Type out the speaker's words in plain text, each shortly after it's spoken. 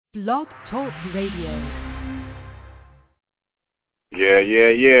Blog Talk Radio.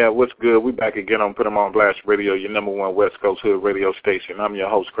 Yeah. What's good? We back again on Put 'em on Blast Radio, your number one West Coast Hood radio station. I'm your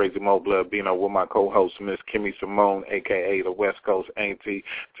host, Crazy Mo Blood Bino, with my co-host, Miss Kimmy Simone, a.k.a. the West Coast Auntie.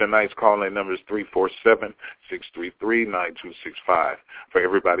 Tonight's call-in number is 347-633-9265. For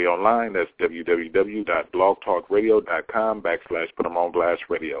everybody online, that's www.blogtalkradio.com/Put 'em on Blast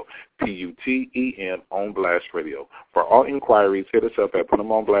Radio. PUTEM on Blast Radio. For all inquiries, hit us up at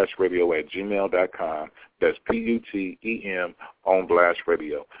putemonblastradio@gmail.com. That's PUTEM on Blast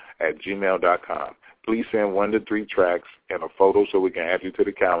Radio @gmail.com. Please send 1 to 3 tracks and a photo so we can add you to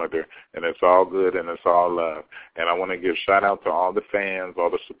the calendar, and it's all good and it's all love. And I want to give shout out to all the fans,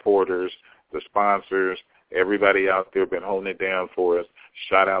 all the supporters, the sponsors, everybody out there been holding it down for us.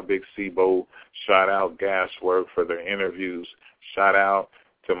 Shout out Big Sibo, shout out Gaswork for their interviews, shout out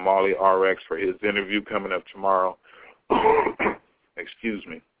to Molly RX for his interview coming up tomorrow. Excuse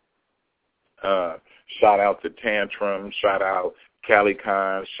me. Shout out to Tantrum, shout out Cali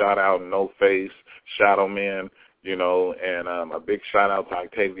Khan, shout out No Face, Shadow Men, and a big shout out to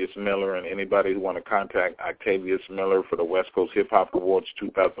Octavius Miller and anybody who want to contact Octavius Miller for the West Coast Hip Hop Awards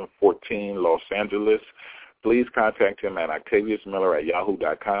 2014 Los Angeles. Please contact him at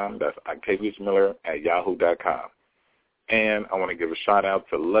octaviusmiller@yahoo.com. That's octaviusmiller@yahoo.com. And I want to give a shout-out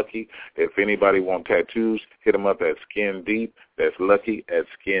to Lucky. If anybody want tattoos, hit them up at Skin Deep. That's Lucky at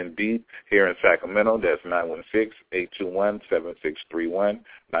Skin Deep here in Sacramento. That's 916-821-7631,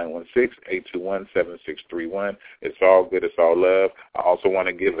 916-821-7631. It's all good. It's all love. I also want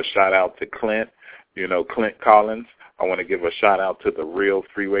to give a shout-out to Clint, Clint Collins. I want to give a shout-out to the real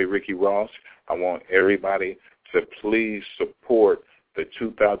Freeway Ricky Ross. I want everybody to please support the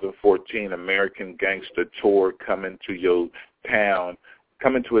 2014 American Gangster Tour coming to your town,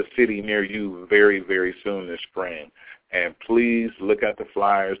 coming to a city near you very, very soon this spring. And please look at the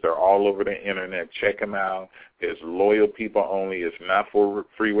flyers. They're all over the internet. Check them out. It's loyal people only. It's not for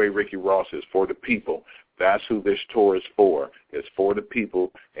Freeway Ricky Ross. It's for the people. That's who this tour is for. It's for the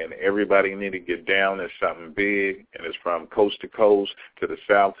people, and everybody need to get down. It's something big, and it's from coast to coast, to the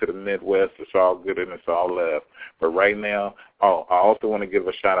south, to the Midwest. It's all good, and it's all love. But right now, I also want to give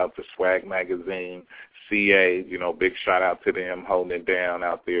a shout-out to Swag Magazine, CA, big shout-out to them holding it down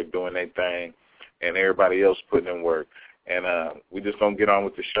out there, doing their thing, and everybody else putting in work. And we just going to get on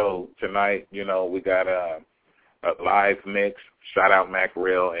with the show. Tonight, we got a live mix. Shout out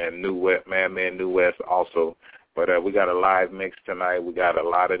Mackerel and Madman New West also. But we got a live mix tonight. We got a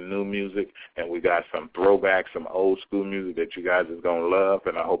lot of new music, and we got some throwbacks, some old school music that you guys is going to love.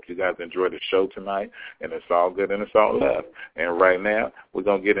 And I hope you guys enjoy the show tonight. And it's all good and it's all love. And right now, we're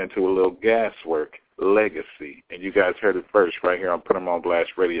going to get into a little Gaswork, Legacy. And you guys heard it first right here on Put 'em on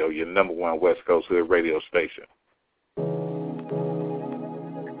Blast Radio, your number one West Coast Hood radio station.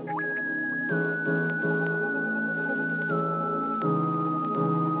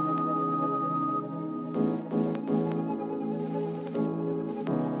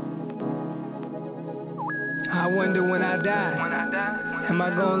 I wonder when I die, am I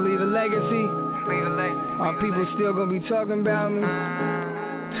gonna leave a legacy? Are people still gonna be talking about me?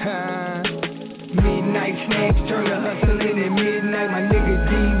 Midnight snacks turn to hustling at midnight. My nigga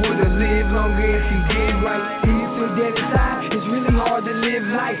D would've lived longer if he did right. Do you feel dead inside? It's really hard to live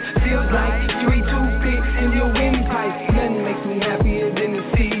life. Feels like 3 toothpicks in your windpipe. Nothing makes me happier than to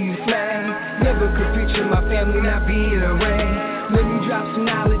see you smile. Never could picture my family not being around. Let me drop some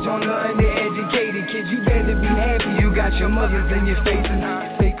knowledge on the undereducated kids. You better be happy you got your mothers in your faces.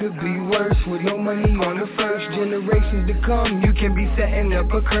 They could be worse with no money on the first. Generations to come, you can be setting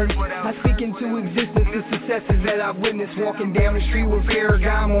up a curse. I speak into existence the successes that I've witnessed. Walking down the street with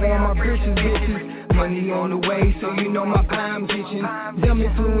Ferragamo on my britches, bitches. Money on the way, so you know my palm's itching. Dumb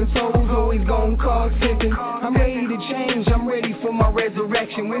influence souls always gon' cause symptoms. I'm ready to change, I'm ready for my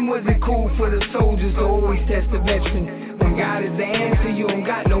resurrection. When was it cool for the soldiers to always test the veteran? When God is the answer, you don't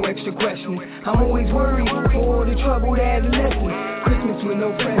got no extra questions. I'm always worried for the troubled adolescent. Christmas with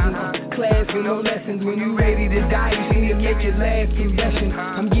no presents, class with no lessons. When you ready to die, you need to make your last confession.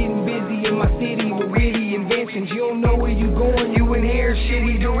 I'm getting busy in my city with witty inventions. You don't know where you going, you inherit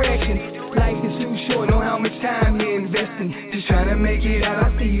shitty directions. Life is too short, know how much time you're investing. Just trying to make it out,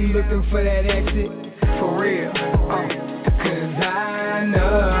 I see you looking for that exit. For real, 'cause I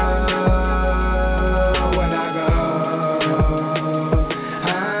know when I go,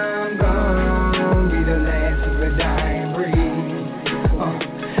 I'm gonna be the last of a dying breed.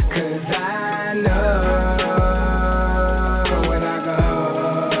 'Cause I know when I go,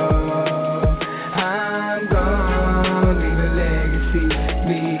 I'm gonna leave a legacy.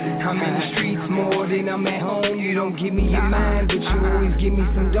 I'm in the streets more than I'm at home. You don't give me me your mind, but you always give me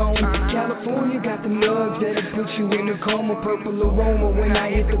some dome. California got them nugs that'll put you in a coma. Purple aroma when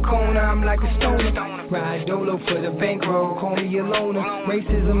I hit the corner, I'm like a stoner. Ride dolo for the bankroll, call me a loner.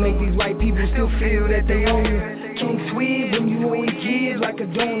 Racism make these white people still feel that they own you. Can't swear when you always give like a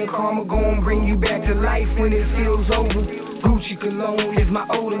donor. Karma gon' bring you back to life when it feels over. Gucci cologne is my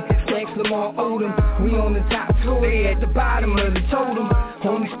odor, Stacks Lamar Odom. We on the top floor, they at the bottom of the totem.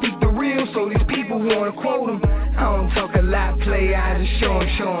 Only speak the real, so these people wanna quote them. I don't talk a lot, play, I just show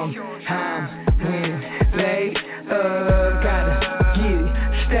 'em. I'm when late up, gotta get it,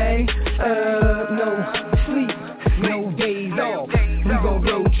 stay up, no sleep, no days off. We gon'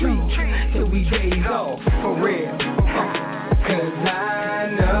 road trip till we days off, for real. Cause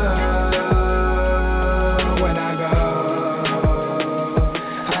I know when I go,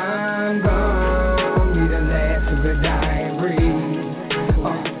 I'm gon' be the last of the dying breed.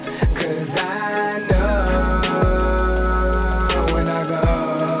 Cause I know when I go,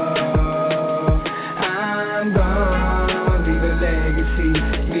 I'm gon' leave a legacy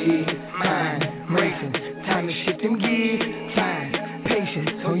behind. Racing, time to shift them gears. Time, patience,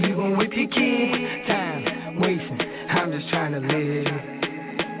 so you gon' whip your kid. Time, wasting, I'm just trying to live.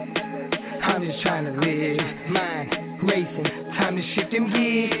 I'm just trying to live. Mind racing, time to shift them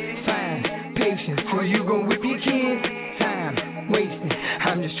gears. Time, patience, so you gon' whip your kid. Time, wasting,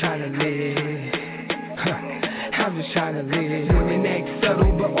 I'm just trying to live. I'm just trying to live. Women act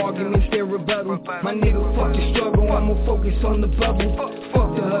subtle, but arguments they're rebuttal. My nigga, fuck the struggle, I'ma focus on the bubble.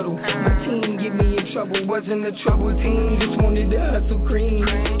 Fuck the huddle, my team get me in trouble. Wasn't a troubled team, just wanted to hustle cream.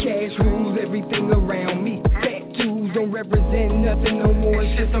 Cash rules everything around me. Tattoos don't represent nothing no more,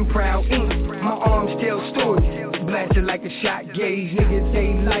 it's just I'm proud ink. My arms tell stories, blasted like a shot gauge. Niggas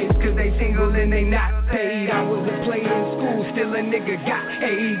hate life cause they single and they not paid. I was a player in school, still a nigga got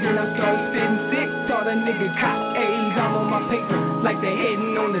A's. And I started spitting sick, thought a nigga caught A's. I'm on my paper like the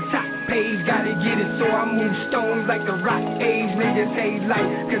heading on the top page. Gotta get it so I move stones like the rock age. Niggas hate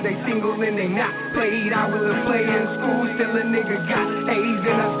life cause they single and they not paid. I was a player in school, still a nigga got A's.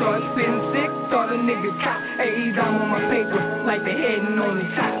 And I started spitting sick, thought a nigga caught A's. I'm on my paper like the heading on the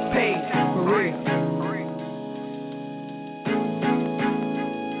top page. For real.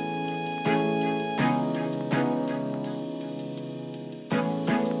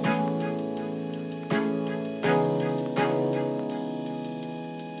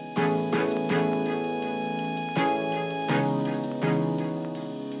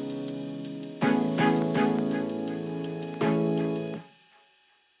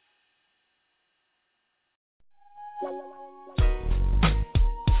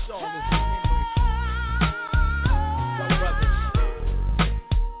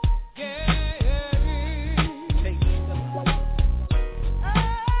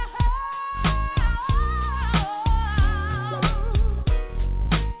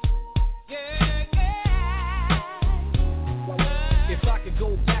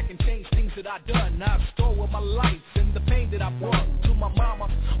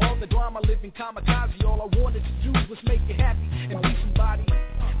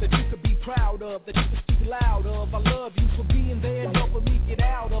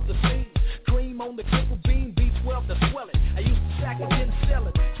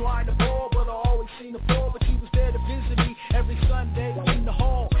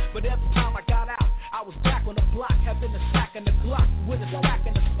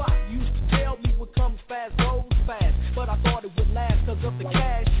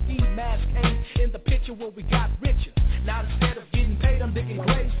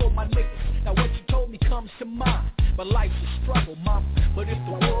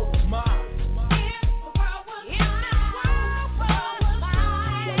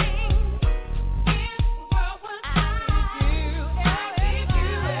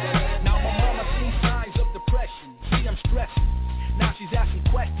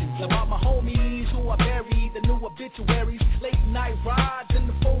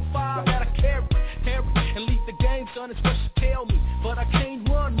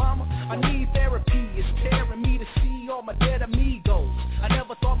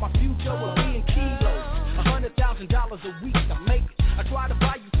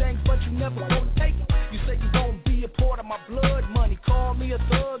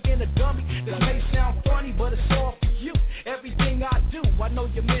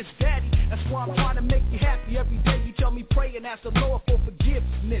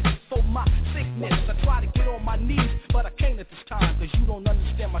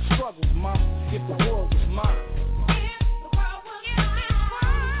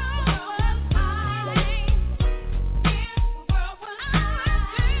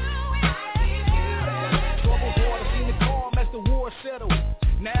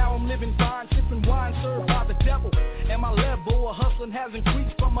 living fine, sipping wine served by the devil. And my level of hustling has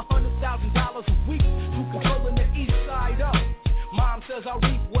increased from $100,000 a week to controlling the east side up. Mom says I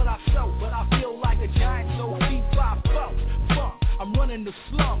reap what I sow, but I feel like a giant, so C5 I'm running the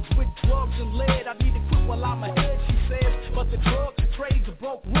slums with drugs and lead. I need to quit while I'm ahead, she says. But the drug trade's a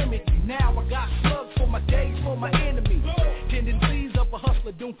broke remedy. Now I got slugs for my days, for my enemies. Tendencies of a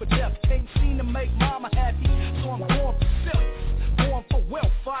hustler doomed for death. Can't seem to make mama happy, so I'm going for self. Going for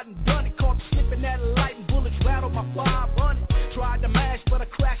wealth, I done done it. Caught slipping at a light and bullets rattled my 500. Tried to mash, but I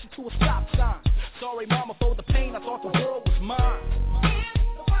crashed into a stop sign. Sorry mama for the pain, I thought the world was mine.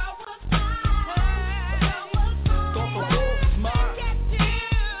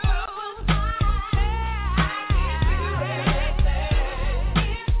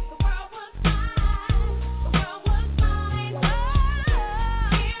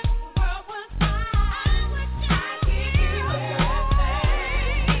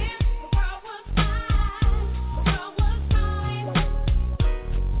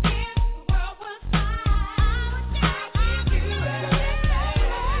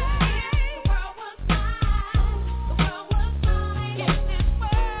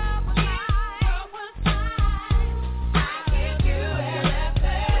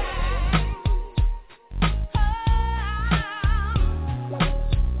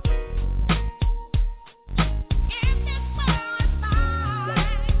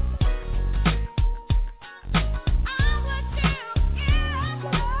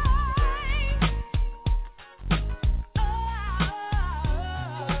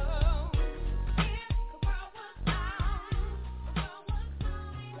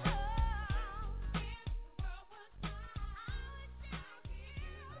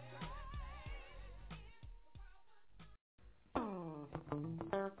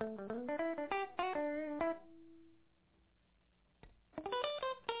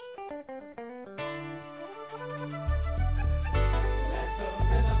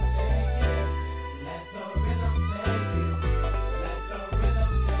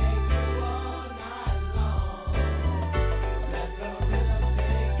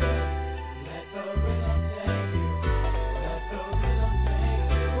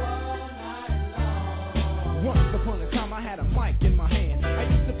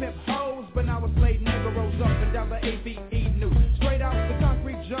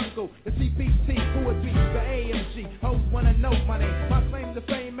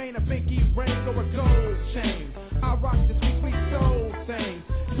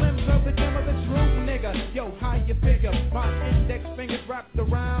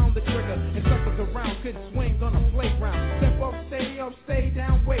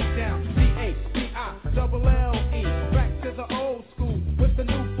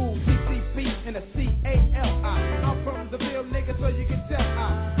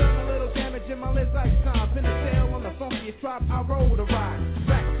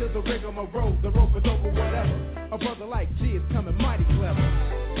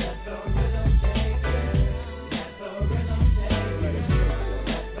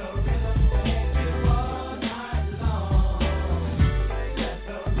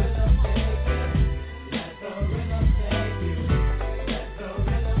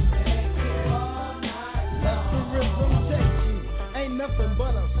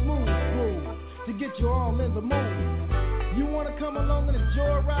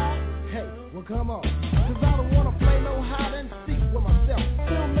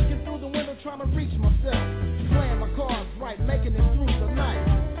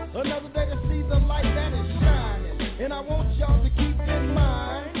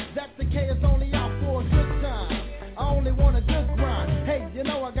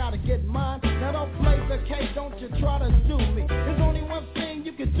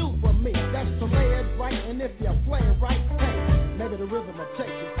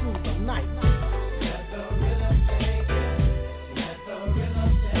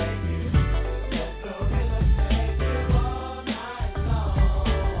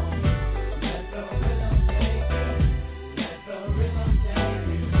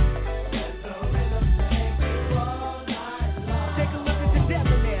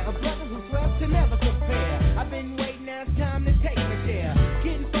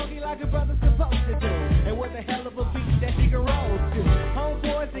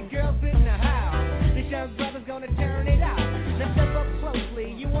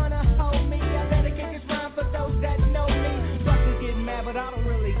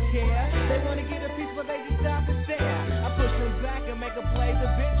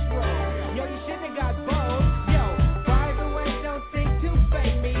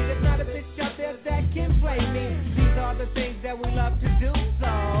 These are the things that we love to do,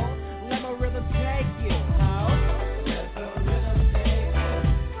 so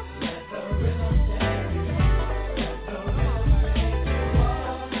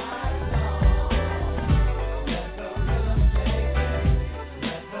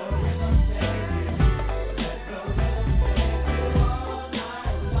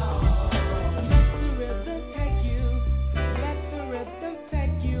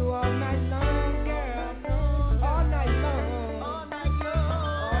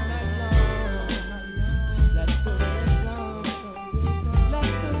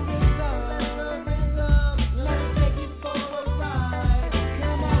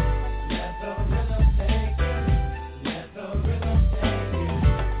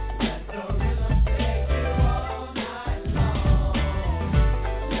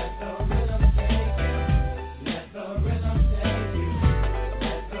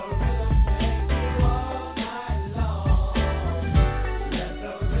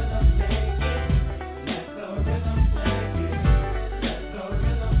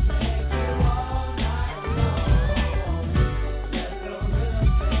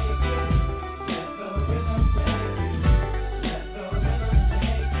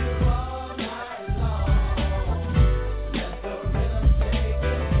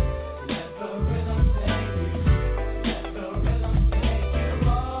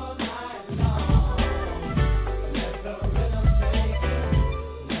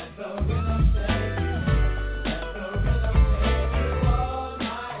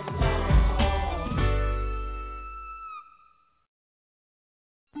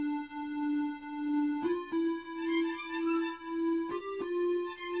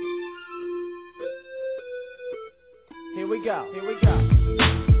we go, here we go.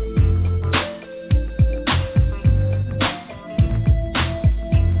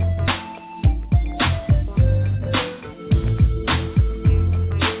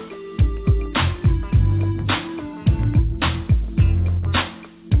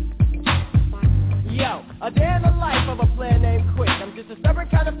 A day in the life of a player named Quick. I'm just a stubborn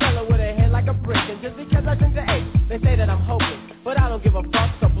kind of fella with a head like a brick. And just because I drink the H, they say that I'm hopeless. But I don't give a fuck,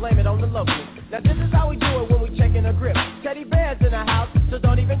 so blame it on the locals. Now this is how we do it when we checking a grip. Teddy bears in the house, so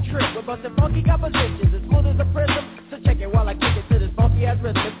don't even trip. We're busting funky compositions, as smooth as a prism. So check it while I kick it to this funky ass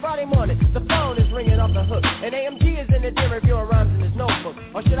rhythm. It's Friday morning, the phone is ringing off the hook. And AMG is in the den reviewing rhymes in his notebook.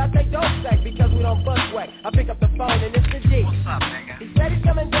 Or should I take dope sack because we don't bust whack? I pick up the phone and it's the G. What's up, nigga? He said he's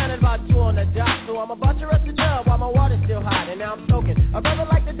coming down at about 2 on the dot. So I'm about to rush the dub while my water's still hot. And now I'm soaking. A brother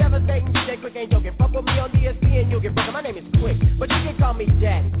like the devastating DJ Quick ain't joking. Fuck with me on DSP and you'll get broken. My name is Quick, but you can call me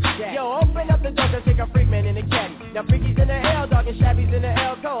Daddy. Yo, open up the door, cause take a freak man in the caddy. Now Freaky's in the L, dog, and Shabby's in the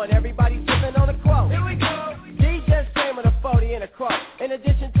L Co. And everybody's sipping on a quote. Here we go. D just came with a 40 and a cross. In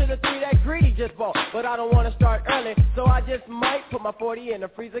addition to the 3 that Greedy just bought. But I don't want to start early, so I just might put my 40 in the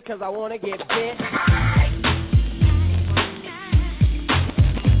freezer, cause I want to get bent.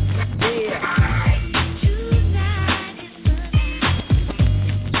 Yeah.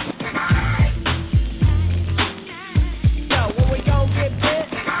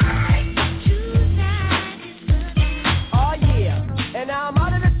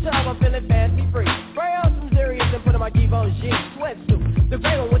 I'm feeling fancy free. Spray on some Zerius and put on my Givenchy sweatsuit. The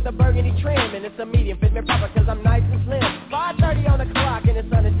gray one with the burgundy trim, and it's a medium, fit me proper cause I'm nice and slim. 5:30 on the clock and the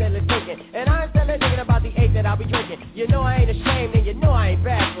sun is steadily sinking. And I ain't steadily thinking about the 8 that I'll be drinking. You know I ain't ashamed and you know I ain't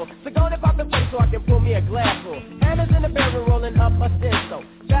bashful. So go and pop the place so I can pull me a glass full. Hammers in the barrel rolling up a stencil.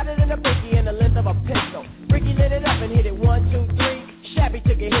 Got it in a pinky in the length of a pencil. Ricky lit it up and hit it 1, 2, 3. Shabby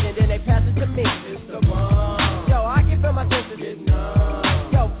took a hit and then they passed it to me. It's the bomb. Yo, I can feel my senses. Getting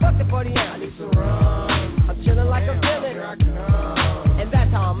numb. Yo, fuck the 40 ounce. I need some rum. I'm chilling like a villain. And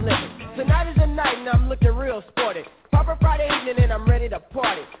that's how I'm living. Tonight is the night and I'm looking real sporty. Proper Friday evening and I'm ready to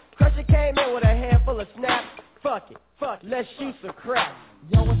party. Crusher came in with a handful of snaps. Fuck it, let's shoot some crap.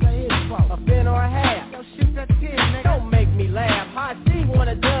 Yo, what's that is for? A fin or a half. Yo, shoot that kid, nigga. Don't make me laugh. High C want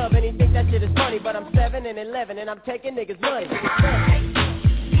a dub and he think that shit is funny. But I'm 7 and 11 and I'm taking niggas' money.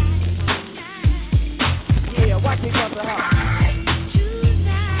 Yeah, watch me bust a hop.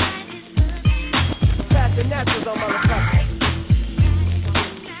 Pass the naturals on motherfuckers.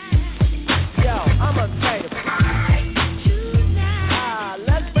 Yo, I'm unfadable.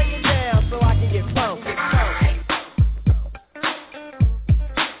 Let's break it down so I can get funky.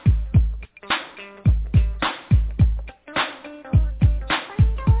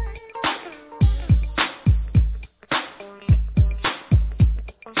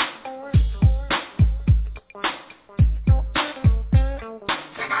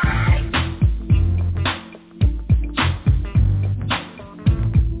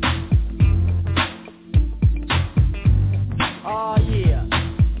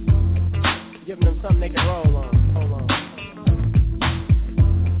 Something they can roll on. Hold on.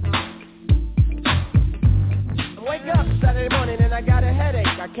 I wake up Saturday morning and I got a headache.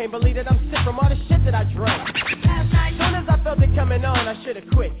 I can't believe that I'm sick from all the shit that I drank. Last night, soon as I felt it coming on, I should've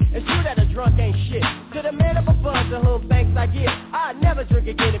quit. It's true that a drunk ain't shit. To the man of a buzz to whom thanks I give. I'd never drink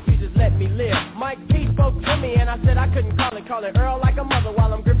again if you just let me live. Mike P spoke to me and I said I couldn't call it Earl like a mother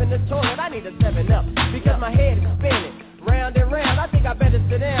while I'm gripping the toilet. I need a 7-Up because my head is spinning. Round and round, I think I better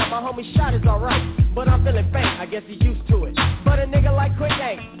sit down. My homie shot is alright, but I'm feeling faint, I guess he's used to it. But a nigga like Quick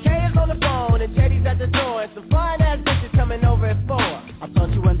ain't. K is on the phone and Teddy's at the door. And some fine ass bitches coming over at 4. I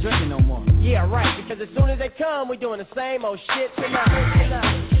thought you wasn't drinking no more. Yeah, right, because as soon as they come, we doing the same old shit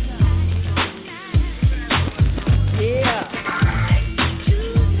tonight. Yeah.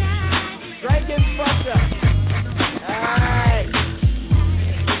 Straight getting fucked up. Alright.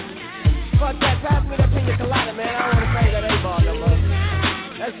 Fuck that, pass me that pina colada, man. I don't want to play that A-ball no more.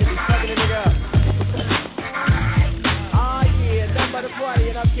 That shit be fucking a nigga up. Oh yeah, nothing but a party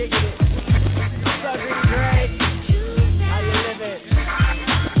and I'm kicking it. What's up, Greedy Dre? How you living?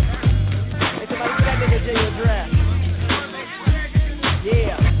 Hey, somebody get that nigga J.O. Draft.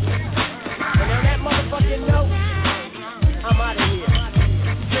 Yeah.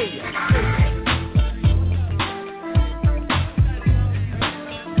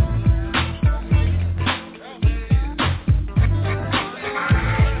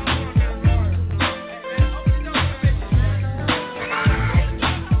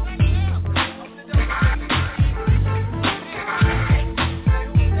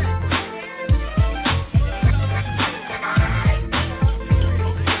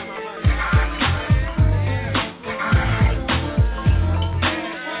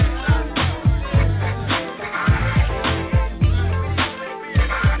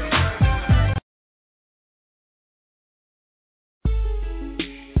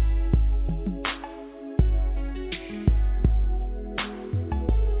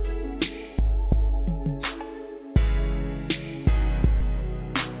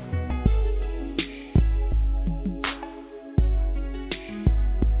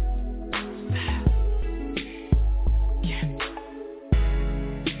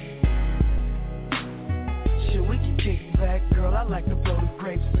 like to blow the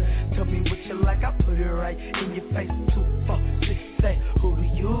grapes. Tell me what you like, I put it right in your face. 2, 4, 6, 8. Who do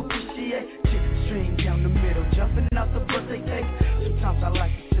you appreciate? Chicken string down the middle, jumping out the birthday cake. Sometimes I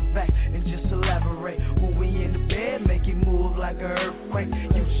like to sit back and just elaborate. When we in the bed, make it move like an earthquake.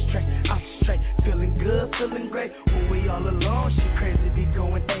 You straight, I'm straight, feeling good, feeling great. When we all alone, she crazy, be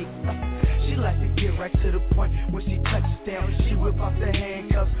going 8. She like to get right to the point when she touches down. She whip off the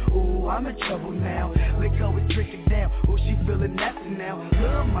handcuffs, ooh, I'm in trouble now. Let go and drink it down, ooh, she feeling nasty now.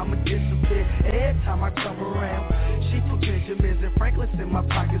 Little mama disappear every time I come around. She put Benjamins and Franklins in my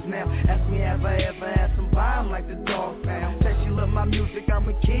pockets now. Ask me have I ever had some vibe like the dog pound. Say she love my music, I'm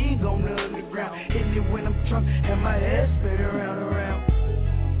a king on the underground. Hit me when I'm drunk and my head spin around.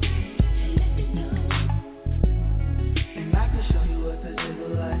 And I can show you what the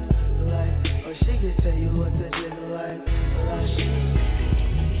jiggle like. Or she can tell you what the jiggle like.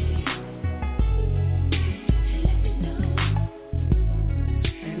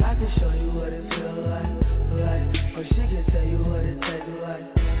 And I can show you what it feel like. Or she can tell you what it tastes like.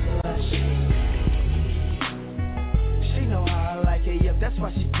 She know how I like it, yep, that's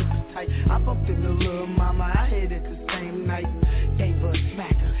why she keep it tight. I bumped into little mama, I hit it the same night. Gave her a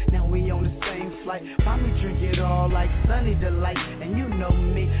smacker, now we on the same flight. Mommy drink it all like Sunny Delight. And you know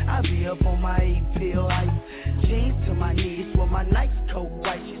me, I be up on my 8-pill ice. Jeans to my knees with my nice coat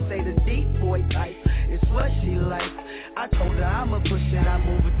white. She say the deep boy type, it's what she like. I told her I'm a push and I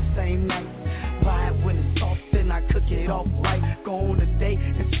move it the same night. Vibe when it's soft, then I cook it off right. Go on a date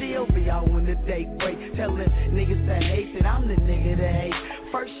and she'll be out when the day break. Telling niggas to hate that I'm the nigga to hate.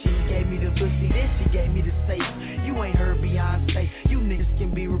 First she gave me the pussy, then she gave me the safe. You ain't heard Beyonce, you niggas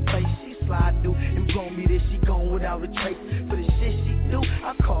can be replaced. She slide through and blow me, then she gone without a trace. For the shit she do,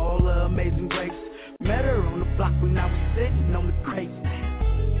 I call her Amazing Grace. Met her on the block when I was sitting on the crate.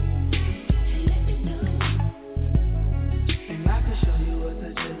 And I can show you what the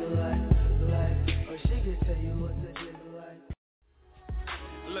jiggle like. Or she can tell you what the jiggle like.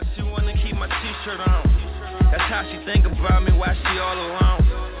 Look, she wanna keep my t-shirt on. That's how she think about me while she all alone.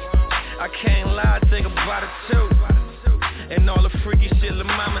 I can't lie, I think about it too. And all the freaky shit la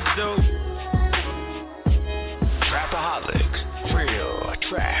mama do. Trapaholics, real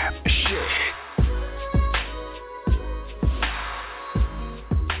trap shit.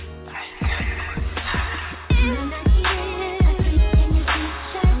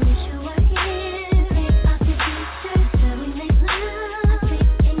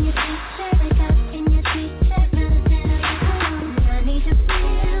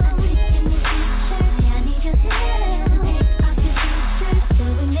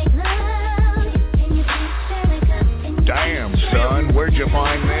 Damn, son, where'd you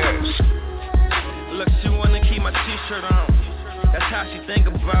find this? Look, she wanna keep my t-shirt on. That's how she think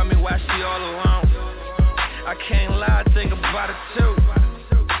about me while she all alone. I can't lie, I think about it too.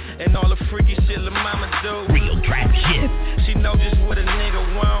 And all the freaky shit la mama do. Real trap shit. She know just what a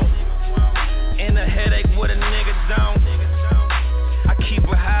nigga want. And a headache what a nigga don't. I keep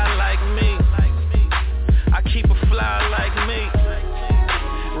her high like me. I keep her fly like me.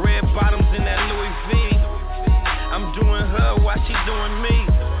 Red bottoms in that Louis V. I'm doing her while she doing me.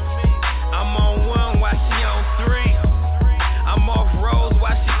 I'm on 1 while she on 3. I'm off roads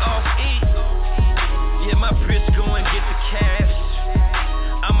while she off E. Yeah, my bitch go and get the cash.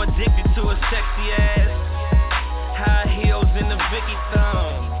 I'm addicted to a sexy ass. High heels and the Vicky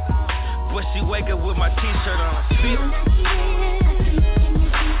thumb. But she wake up with my t-shirt on. Feel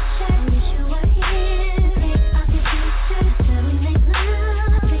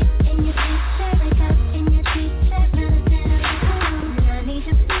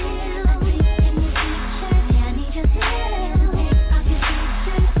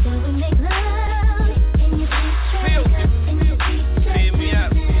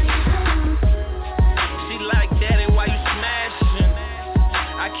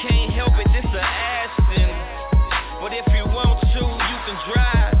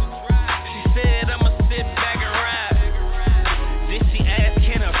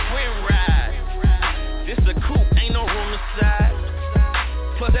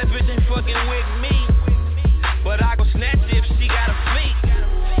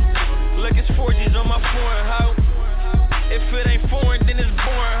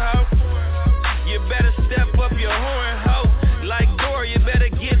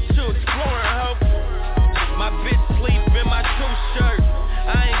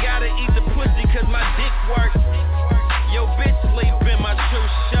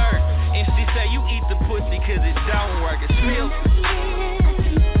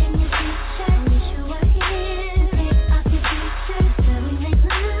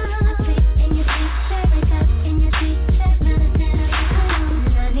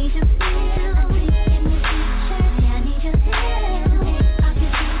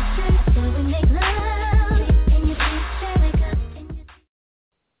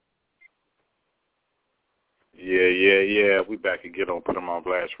Yeah, we back again on Put 'em on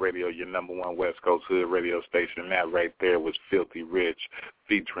Blast Radio, your number one West Coast hood radio station. That right there was Filthy Rich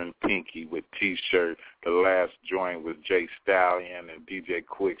featuring Pinky with T-Shirt. The last joint was Jay Stallion and DJ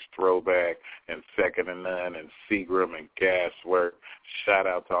Quick's Throwback and Second to None and Seagram and Gaswork. Shout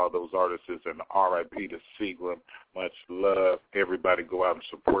out to all those artists and R.I.P. to Seagram. Much love. Everybody go out and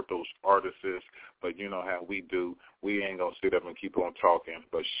support those artists. But you know how we do. We ain't going to sit up and keep on talking.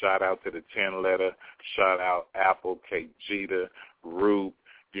 But shout out to the 10 Letter. Shout out Apple, K. Jeter, Root,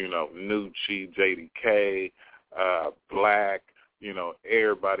 Nucci, JDK, Black,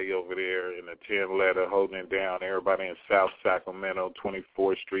 everybody over there in the 10 Letter holding it down. Everybody in South Sacramento,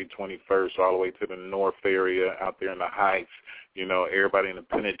 24th Street, 21st, all the way to the North area out there in the Heights. Everybody in the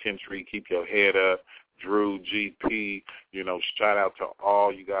penitentiary, keep your head up. Drew, GP, shout out to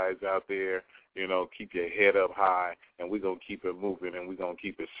all you guys out there. Keep your head up high, and we're going to keep it moving, and we're going to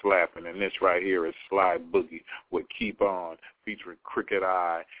keep it slapping. And this right here is Sly Boogie with Keep On, featuring Cricket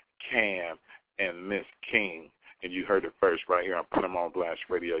Eye, Cam, and Miss King. And you heard it first right here on Put 'em on Blast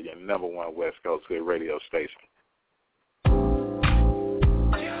Radio, your number one West Coast hood radio station.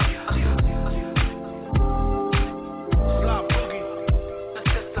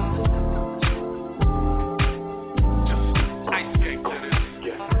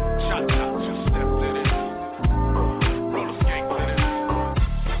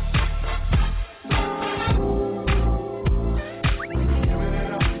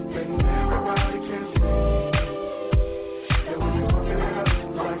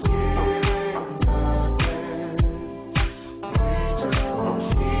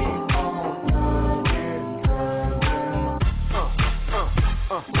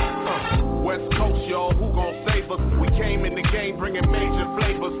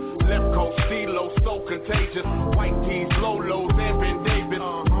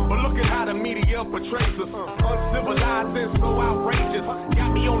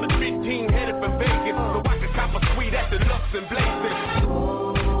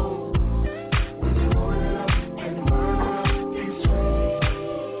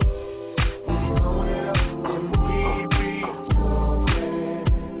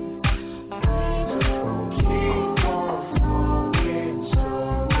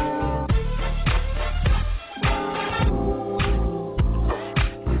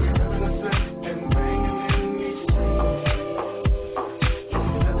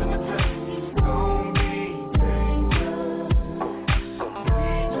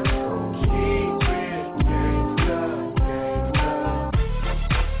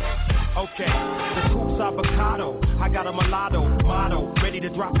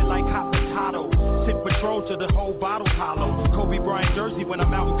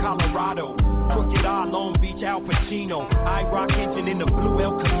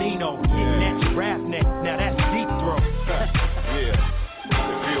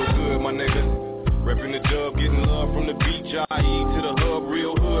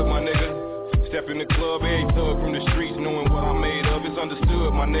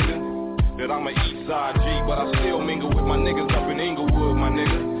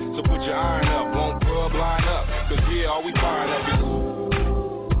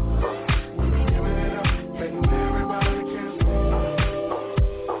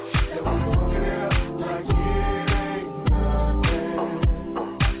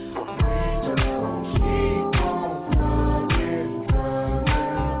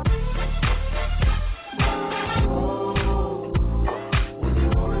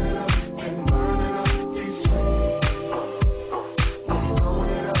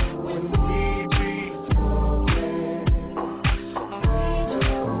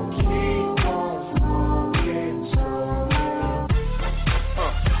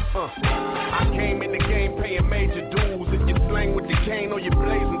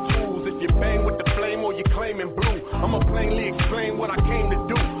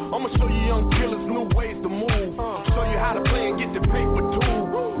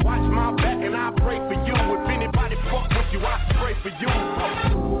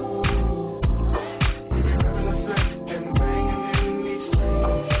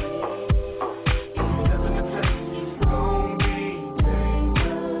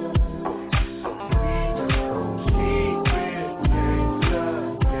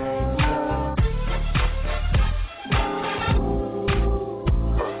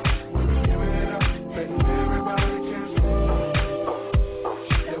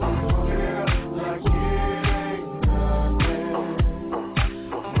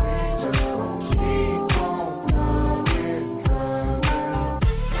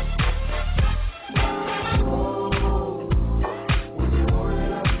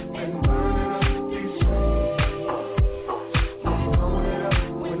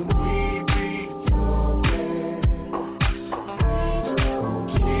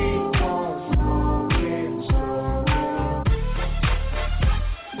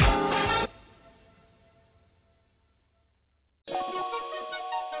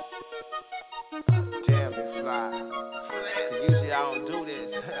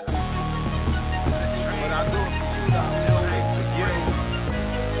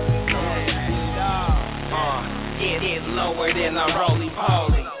 her than a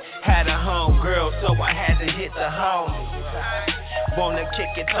roly-poly. Had a home girl, so I had to hit the homie. Wanna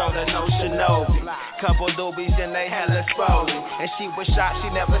kick it, told her no Shinobi. Couple doobies and they hella spoley. And she was shocked, she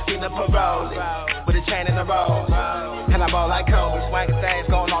never seen a parolee. With a chain in the roll. And I ball like Kobe, swinging things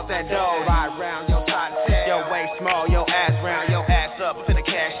going off that dough. Ride round your top tail, your waist small, your ass round, your ass up. Finna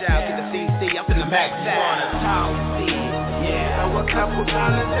cash out, get the CC, I'm finna max out. Wanna talk, see, yeah. Throw a couple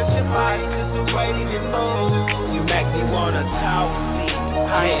dollars at your body, cause the way you move, you make me wanna talk, see.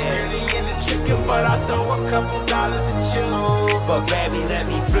 I ain't really into chicken, but I throw a couple dollars at you. But baby, let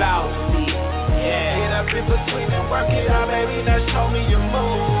me flout, see, yeah. Get up in between and work it out, baby, now show me your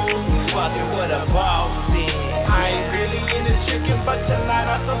moves. Fucking with a boss, see. I ain't really into chicken, but tonight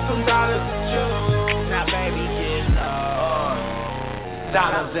I throw some dollars at you. Now baby, get low.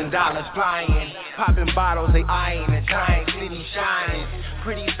 Dollars and dollars flying, popping bottles, they eyeing and tying, city shining.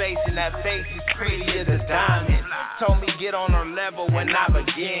 Pretty face and that face is pretty as a diamond. Told me get on her level when I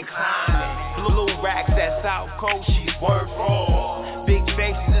begin climbing. Blue racks at South Coast, she's worth all. Big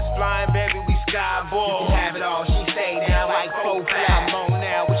faces is flying, baby, we skyboard. You can have it all, she stay down like 4 flat. I'm on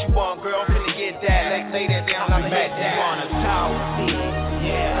now, what you want, girl, finna get that. Let's lay that down, I'ma bet that. You wanna talk, see,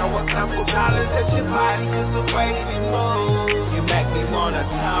 yeah. Throw a couple dollars at your body, cause the way you move, you make me wanna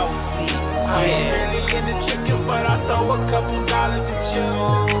talk, see. I ain't really into chicken, but I throw a couple dollars at you.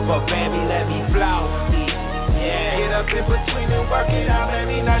 But baby, let me flout, see, yeah. Get up in between and work it out,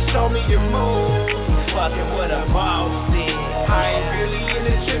 baby, now show me your moves. Fucking with a boss, see. I ain't really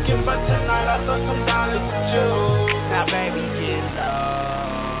into chicken, but tonight I throw some dollars at you. Now baby, get low.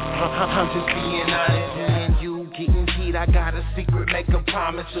 I'm just being honest, me and you getting heat. I got a secret, make a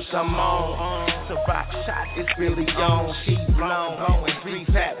promise to come on. To rock shot, it's really on. She blown, blowing 3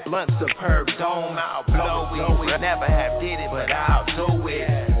 fat blunts of her dome. I'll blow it. Never have did it, but I'll do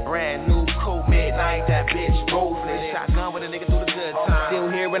it. Brand new cool midnight, that bitch ruthless. Shotgun with a nigga through the good time.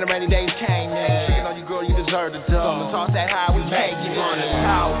 Still here when the rainy days came, man. Shaking on you, girl, you deserve the dome. So toss that high, we make you wanna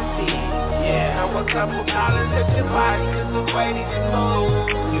talk, see, yeah. Throw a couple dollars at your body, cause the way that you move,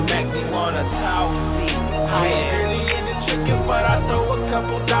 you make me wanna talk, see. I ain't really into chicken, but I throw a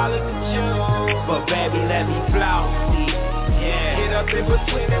couple dollars at you. But baby, let me flout, see, yeah. Get up in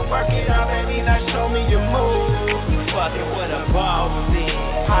between and work it out, baby, now show me your moves. Fucking with a boss, see.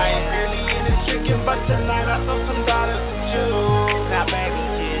 I ain't really into chicken, but tonight I throw some dollars at you. Now baby,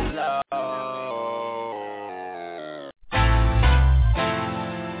 get low.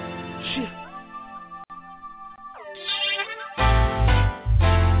 Shit.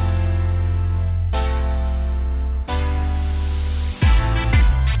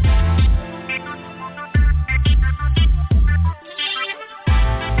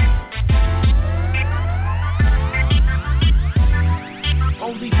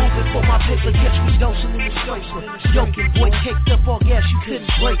 For my paper, catch me dosing in the scraper. Yoking, boy, caked up all gas, you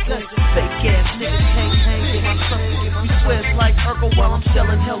couldn't break us. Fake ass niggas can't hang in my circle. We swear it's like Urkel while I'm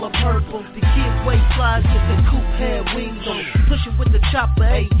selling hella purple. The kid weight flies with the coupe had wings on it. Pushing with the chopper,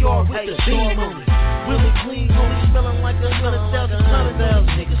 AR with the beam on it. Really clean, homie, smelling like 100,000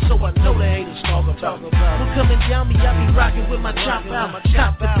 niggas, so I know they haters talk about. When coming down me, I be rocking with my chop out.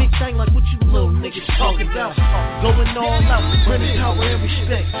 Chop the big thing like what you little niggas talking about. Going all out, running power and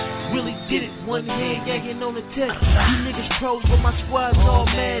respect. Really did it, one hand yanking on the tech. You niggas pros, but my squad's all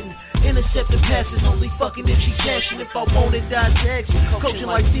Madden. Intercepting passes, only fucking if she cashing. If I want it, die Jackson. Coaching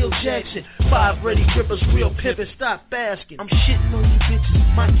like Phil Jackson. 5 ready grippers, real pimpin', stop asking. I'm shitting on you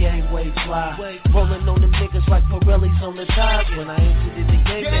bitches, my gang way fly. Rolling on them niggas like Pirelli's on the ties. When I entered in the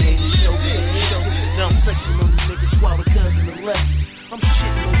game, they hated show me. Now I'm flexing on you niggas while we're cousin the left. I'm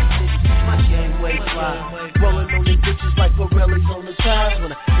shitting on you bitches, my gang way fly. Rolling on them bitches like Pirelli's on the ties.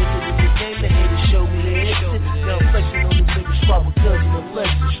 When I entered in the game, they hated show me. Now I'm flexing on you niggas while we're cousin the left.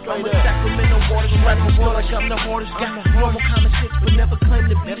 I'm a Sacramento waters, rap the world like I'm the hardest. Got normal common sense, but never claim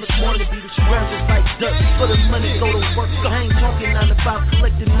to be the smartest. Round just like ducks, for the money, go to work. I ain't talking 9 to 5,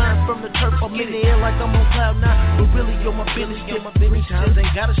 collecting mine from the turf. I'm in the air like I'm on cloud 9, but really, yo, my business, get my business. Times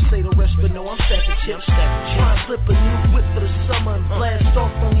ain't gotta say the rest, but no, I'm stacking chips. Trying to flip a new whip for the summer and blast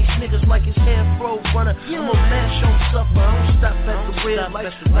off on these niggas like it's Afro runner. I'm a mash on suffer, I don't stop at the red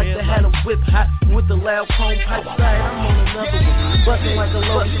light. Like they had a whip hot with the loud cone pipe side. I'm on another one, busting like a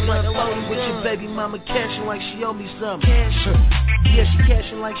loaded gun, loaded with your baby mama cashing like she owe me something. Yeah, she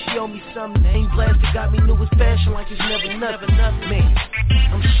cashing like she owe me something. Ain't blasted, got me new with fashion like it's never nothing. Man,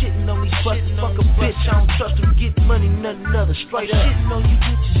 I'm shitting on these buttons, fuck a bitch, I don't trust them, get money, nothing other. Straight up, shitting on you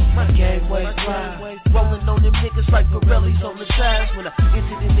bitches, my gang way fly. Rolling on them niggas like Pirelli's on the sides. When I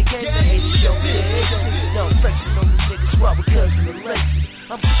entered in the game, they hated show me. Now I'm flexing on them niggas while we're cousin the Lexus.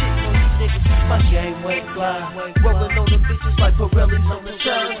 I'm shitting on you niggas, my game went fly. Rolling on them bitches like Pirellis on the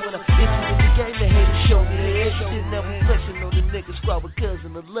side. When I enter in the game, the haters show me the edge. Didn't ever flexing on the niggas, squad with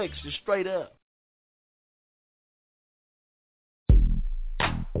cousin Alexa, straight up.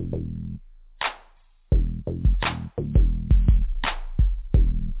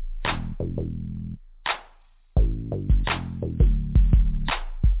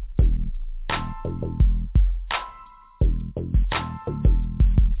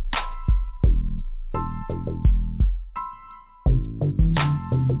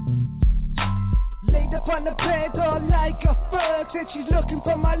 On the bed all like a fuck. Said she's looking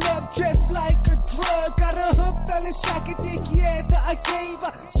for my love just like a drug. Got her hooked on the sack of dick, yeah, that I gave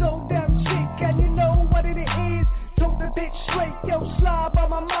her. So damn sick, and you know what it is. Told the bitch straight, yo, slob on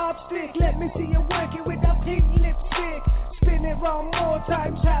my mob stick. Let me see you work it with that pink lipstick. Spin it round more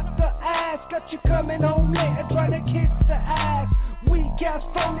times, have the ass. Got you coming home later, trying to kiss the ass. Weak ass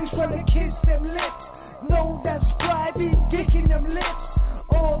phonies trying to kiss them lips. No, that's fly, be dicking them lips.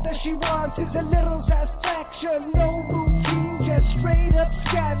 All that she wants is a little satisfaction. No routine, just straight up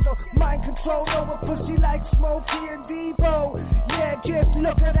scandal. Mind control over pussy like Smokey and Debo. Yeah, just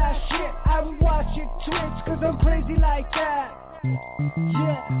look at that shit and watch it twitch, cause I'm crazy like that.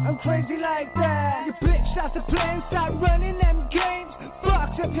 Yeah, I'm crazy like that. Your bitch starts to play and start running them games.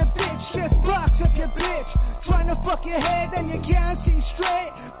 Box up your bitch, just box up your bitch. Trying to fuck your head and you can't see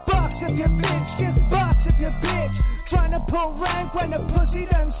straight. Box up your bitch, just box up your bitch. Trying to pull rank when the pussy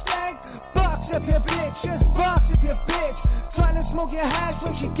done stank. Box up your bitch, just box up your bitch. Trying to smoke your hash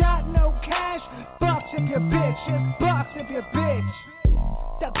when she got no cash. Box up your bitch, just box up your bitch.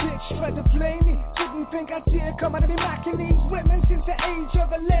 That bitch tried to play me. Didn't think I'd see her come out of me macking these women since the age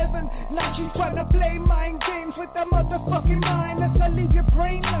of 11. Now she's trying to play mind games with that motherfucking mindless. I leave your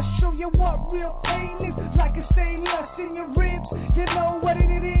brainless, show you what real pain is. Like a stainless in your ribs, you know what it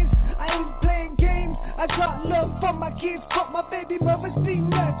is. I ain't playing games, I got love for my kids, but my baby mother's seen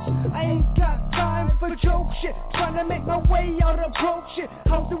nuts. I ain't got time for joke shit, trying to make my way out of broke shit.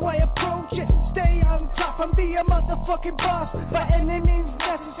 How do I approach it? Stay on top and be a motherfucking boss. By any means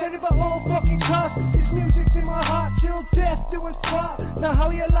necessary, but all fucking cost. This music's in my heart till death do us part. Now how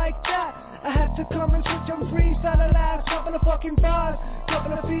you like that? I had to come and switch and freestyle the last couple of fucking bars.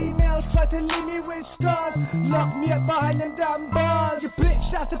 Couple of females tried to leave me with scars. Lock me up behind them damn bars. Your bitch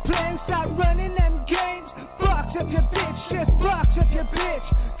starts to play and start running them games. Box up your bitch, just box up your bitch.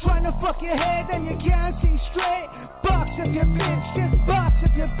 Trying to fuck your head and you can't see straight. Box up your bitch, just box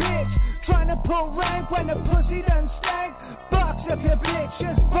up your bitch. Trying to pull rank when the pussy done stank. Box up your bitch,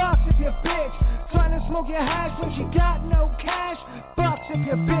 just box up your bitch. Trying to smoke your hash when she got no cash. Box up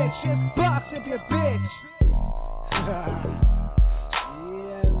your bitch, just box up your bitch. Yeah,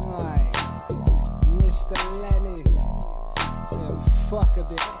 right. Mr. Lenny. Yeah, fuck a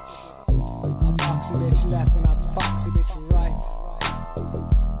bitch. I box a bitch left and I box a bitch right.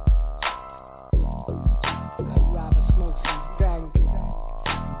 I'd rather smoke some dank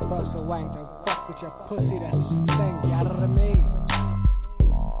and bust a wank than fuck with your pussy that's stank, you know what I mean?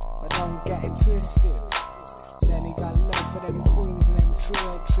 But don't get it twisted. Then he got love for them queens and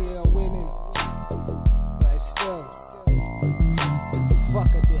them trio women. But still,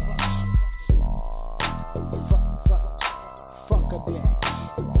 fuck a bitch. Fuck a bitch.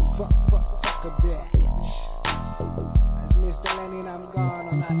 Fuck a bitch. As Mr. Lenny and I'm gone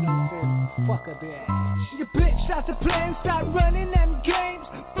on that note, fuck a bitch. Your bitch starts to play and start running them games.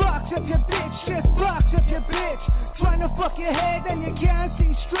 Box up your bitch, just box up your bitch. Trying to fuck your head and you can't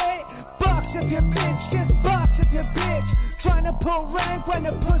see straight. Box up your bitch, just box up your bitch. Trying to pull rank when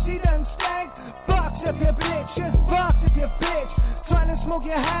the pussy done stank. Box up your bitch, just box up your bitch. Trying to smoke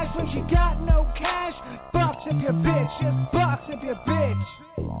your hash when she got no cash. Box up your bitch, just box up your bitch.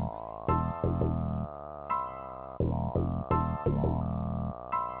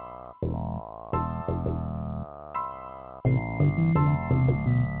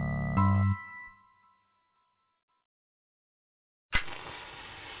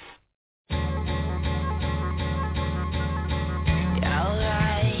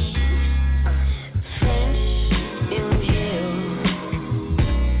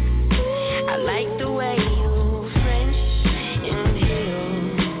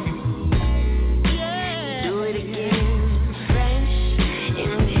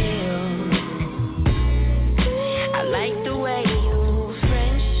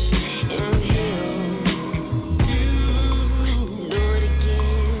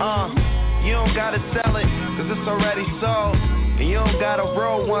 Already sold, and you don't gotta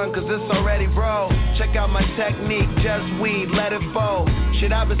roll one, cause it's already rolled. Check out my technique, just weed, let it fold.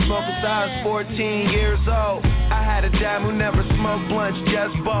 Shit, I've been smoking since I was 14 years old. I had a dad who never smoked blunts,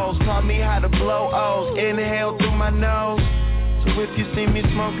 just bowls. Taught me how to blow O's, inhale through my nose. So if you see me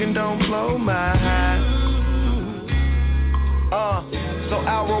smoking, don't blow my high. So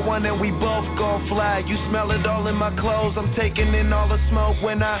hour one and we both gon' fly. You smell it all in my clothes. I'm taking in all the smoke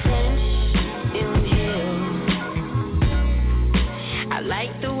when I inhale. I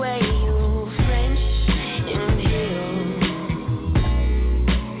like the way you French inhale.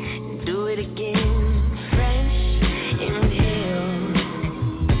 Do it again, French inhale.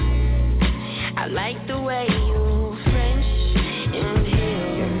 I like the way you French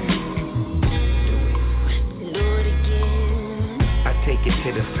inhale. Do it again. I take it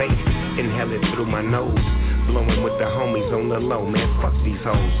to the face, inhale it through my nose. Blowing with the homies on the low, man, fuck these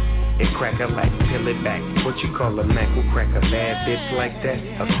hoes. And crack a light, peel it back. What you call a Mac who crack a bad bitch like that?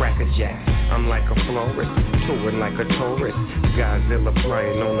 A cracker jack. I'm like a florist, touring like a tourist. Godzilla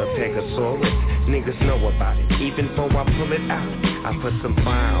flying on a Pegasaurus. Niggas know about it, even before I pull it out. I put some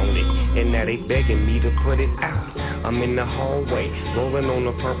fire on it, and now they begging me to put it out. I'm in the hallway, rolling on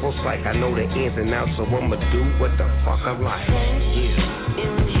the purple spike. I know the ins and outs, so I'ma do what the fuck I like. Yeah.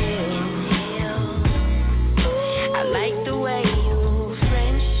 I like the way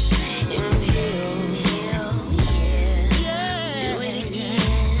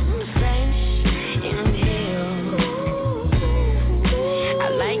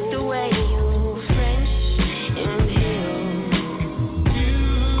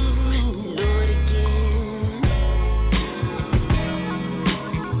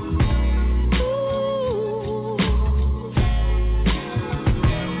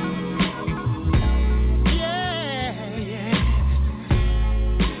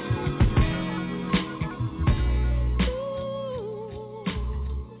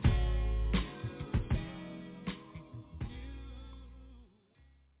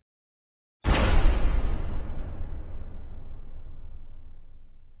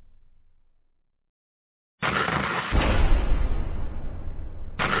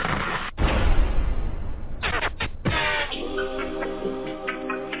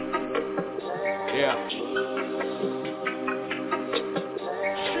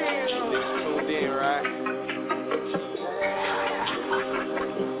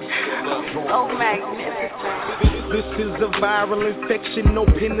viral infection, no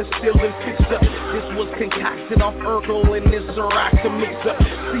penicillin fixer. This was concocted off Urkel and this Sriracha mixer.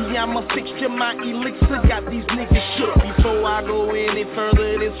 See, I'm a fixture, my elixir got these niggas shook. Before I go any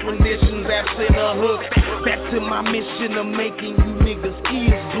further, this rendition's absent a hook. Back to my mission of making you niggas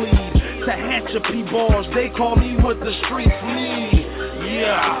ears bleed. To hatch a P-bars, they call me what the streets need.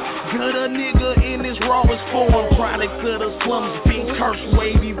 Yeah, good a nigga in his rawest form. Product of the slums, been cursed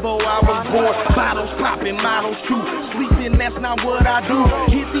way before I was born. Bottles popping, models too. Sleeping, that's not what I do.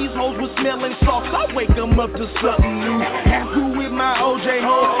 Hit these hoes with smelling salts, I wake them up to something new. Half through with my OJ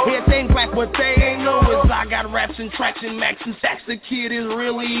ho. Everything black, what they ain't know is I got raps and tracks and max and sacks. The kid is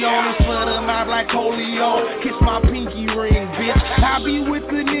really on. It's for the my black polio. Kiss my pinky ring, bitch. I be with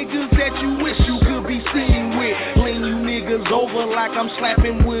the niggas that you wish you could be seen with. Lean you niggas over like I'm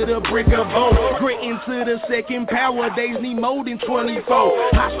slapping with a brick of oak. Grit into the second power, days need more than 24.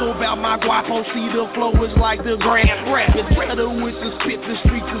 Hostile about my guapo, see the flow is like the grand rapid. Better with the spit, the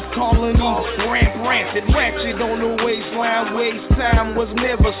streets is calling me rampant. Ratchet on the waistline, waste time was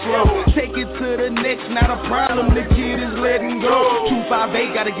never slow. Take it to the next, not a problem, the kid is letting go.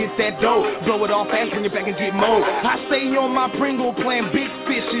 258, gotta get that dough. Blow it off fast, bring it back and get more. I stay on my Pringle playing big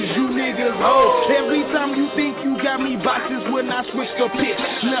fishes, you niggas ho. Every time you think you got me boxes when I switch the pitch.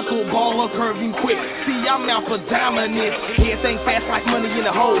 Knuckleballer curving quick, see I'm out for dominance. Everything fast like money in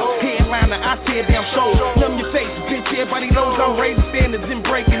the hole. Headliner, I tear down shows. Numb your face, bitch, everybody knows I'm raising standards and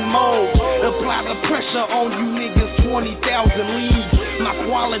breaking molds. Apply the pressure on you niggas, 20,000 leads. My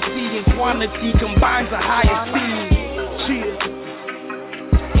quality and quantity combines a higher speed. Chill.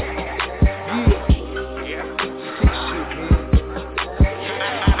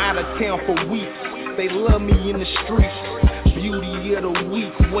 Out of town for weeks, they love me in the streets. Beauty of the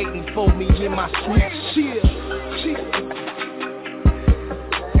week, waiting for me in my suite. Chill.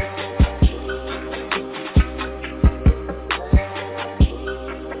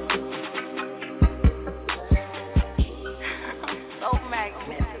 So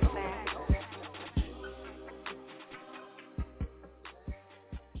magnificent.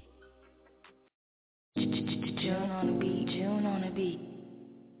 June on the beat.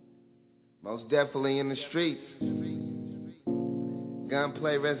 Most definitely in the streets.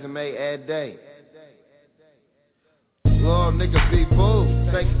 Gunplay resume every day. Lord, nigga, be boo,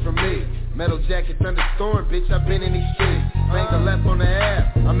 take it from me. Metal jacket, thunderstorm, bitch, I've been in these streets. Finger left on the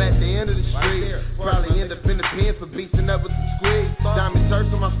app, I'm at the end of the street. Probably end up in the pen for beating up with the squeeze. Diamond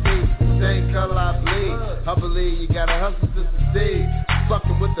turfs on my feet, same color I bleed. I believe you gotta hustle to succeed.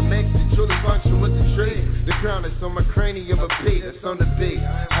 Fucking with the mix, you truly function with the tree. The crown that's on my cranium, a beat that's on the beat.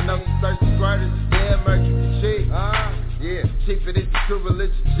 I know some thirsty squirters, yeah, mercury cheap. Yeah, cheaper than the true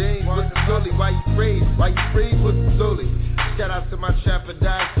religion jeans. With the Zuli, why you freeze? Why you freeze with the Zuli? Shout out to my trapper,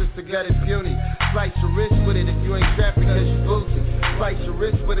 died sister, got it puny. Slice your wrist with it if you ain't trapping cause you boozy. Slice your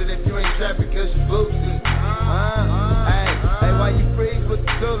wrist with it if you ain't trapping cause you boozy. Hey, why you freeze with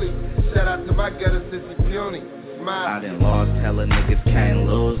the Zuli? Shout out to my gutter, sissy puny. I done lost hella niggas, can't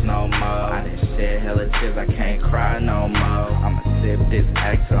lose no more. I done shed hella tears, I can't cry no more. I'ma sip this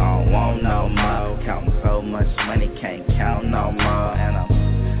extra, I don't want no more. Counting so much money, can't count no more. And I'm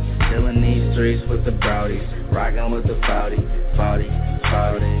still in these streets with the brodies, rockin' with the 40.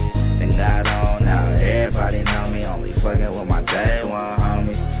 Then got on now, everybody know me, only fucking with my day one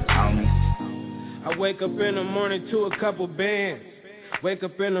homie. I wake up in the morning to a couple bands. Wake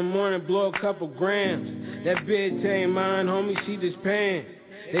up in the morning, blow a couple grams. That bitch ain't mine, homie, she just paying.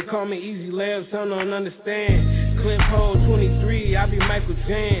 They call me Easy Layups, I don't understand. Clip hole 23, I be Michael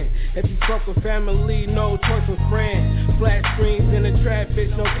Jan. If you fuck with family, no choice with friends. Flat screens in the trap,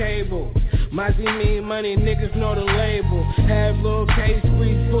 bitch, no cable. Mozzie mean money, niggas know the label. Have little K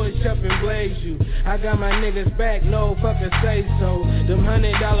squeeze, push up and blaze you. I got my niggas back, no fucker say so. Them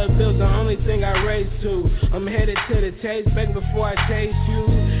 $100 bills the only thing I raise to. I'm headed to the chase, back before I chase you.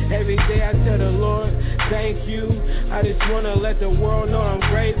 Every day I tell the Lord, thank you. I just wanna let the world know I'm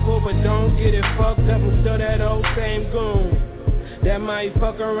grateful, but don't get it fucked up and still that old same goon that might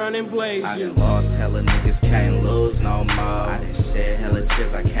fuck around and blaze you. I done lost hella niggas, can't lose no more. I done shed hella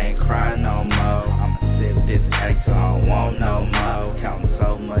tears, I can't cry no more. I'ma sip this extra, I don't want no more. Counting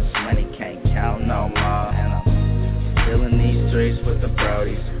so much money, can't count no more. And I'm still in these streets with the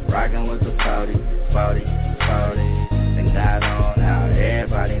brodies, rockin' with the 40. Then got on now,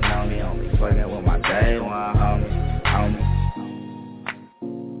 everybody know me, only fucking with my day one homie.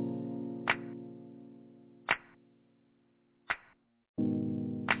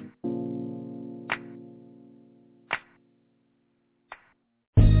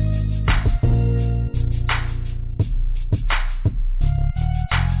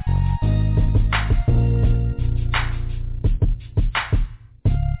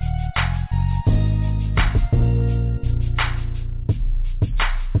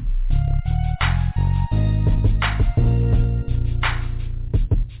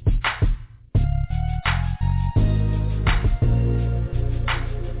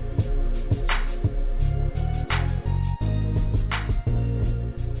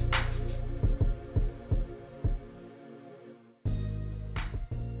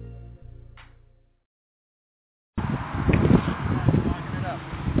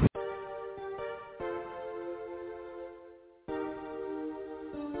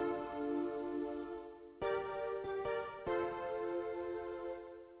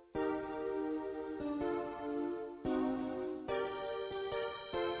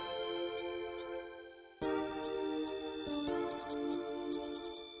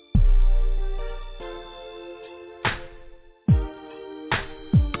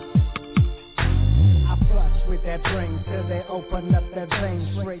 That brain till they open up their veins.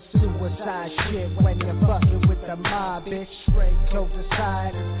 Straight suicide shit when you're fucking with the mob, bitch. Straight close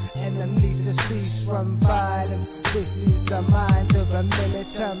aside, enemies to cease from violence. This is the mind of a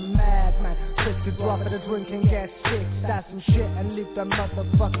militant madman. Just to drop at a drink and get sick, start some shit and leave the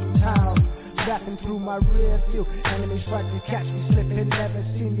motherfucking town. Rapping through my rear view, enemies try to catch me slipping, never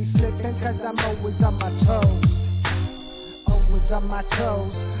see me slipping, cause I'm always on my toes. Always on my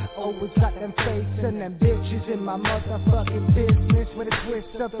toes. Always got them fakes and them bitches in my motherfucking business. With a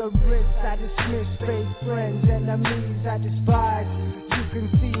twist of the wrist, I dismiss fake friends, enemies I despise. You can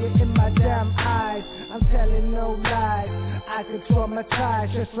see it in my damn eyes. I'm telling no lies. I could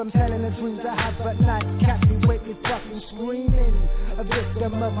traumatize just from telling the dreams I have at night. Catch me, wake me fucking screaming. A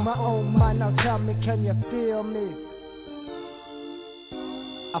victim of my own mind. Now tell me, can you feel me?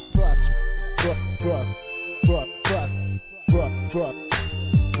 I fucked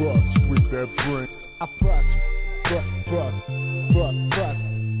with that brain. I fucked with that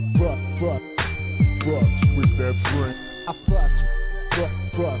brain. I fucked with that brain. I fucked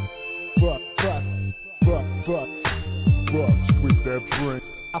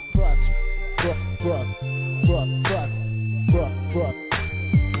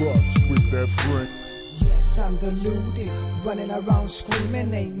with that brain. I'm deluded, running around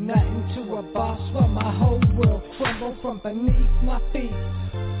screaming, ain't nothing to a boss. For my whole world crumble from beneath my feet.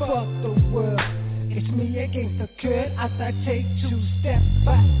 Fuck the world, it's me against the curve. As I take 2 steps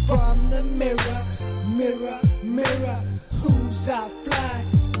back from the mirror. Mirror, mirror, who's out fly?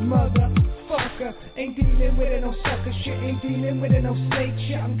 Motherfucker, ain't dealing with it no sucker shit, ain't dealing with it no snake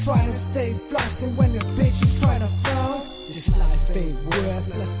shit. I'm trying to stay blasting when the bitch is trying to phone. This life ain't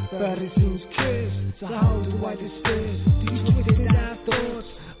worthless, but it seems cursed. So how do I disperse these twisted out thoughts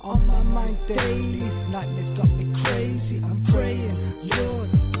on my mind daily? Nightmares got me crazy. I'm praying, Lord,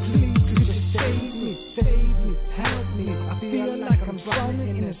 please could you save me, help me. I feel like I'm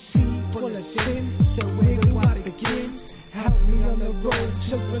drowning in a sea full of sin. So where do I begin? Help me on the road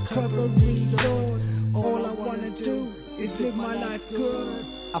to recovery, Lord. All I wanna do is live my life good.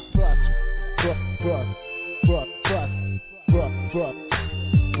 I fucked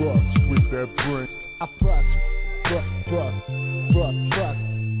with that brain. I fucked with that brain. I fucked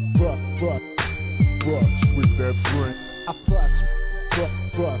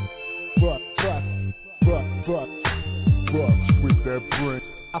with that brain.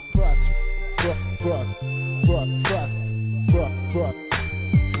 I fucked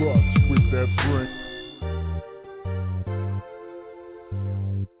with that brain.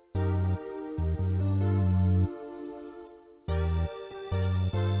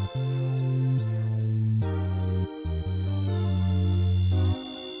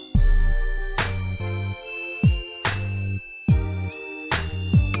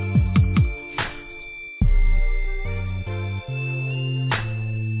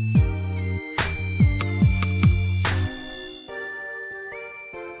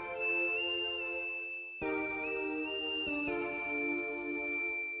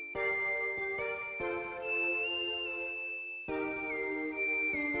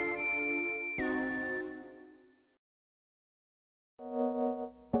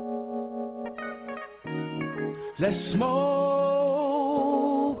 Let's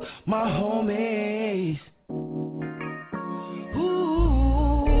smoke, my homies.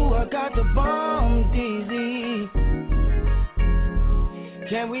 Ooh, I got the bomb, DZ.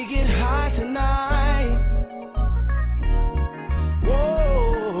 Can we get high tonight?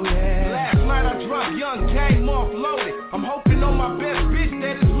 Whoa, yeah. Last night I dropped Young Game offloaded. I'm hoping on my best bitch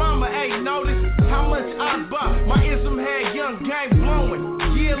that his mama ain't noticed how much I bought. My ism had Young Game blowing.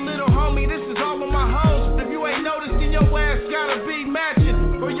 Yeah, little homie, this is all of my hoes. If you ain't noticed, then your ass gotta be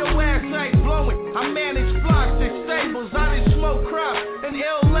matching, or your ass ain't blowing. I manage flocks and stables, I done smoke crops, and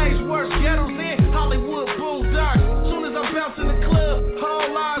LA's worst ghettos in Hollywood boondocks. Soon as I bounce in the club,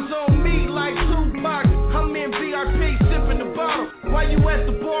 all eyes on me like Tupac. I'm in VIP sipping the bottle, while you at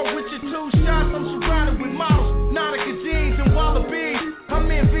the bar with your 2 shots. I'm surrounded with models, Nautica jeans and wallabies. I'm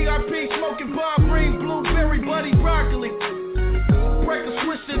in VIP smoking Bob Green, blueberry, buddy, broccoli. Break a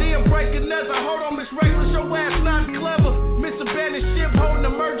switch it in, break another. Hold on, Miss Reckless, your ass not clever. Miss Abandoned ship holding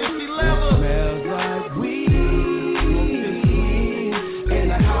emergency level. Smells like weed in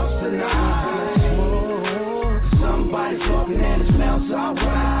the house tonight. Smoke. Somebody talking and it smells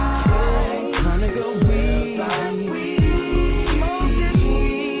alright. Trying to go weed like weed. Smoking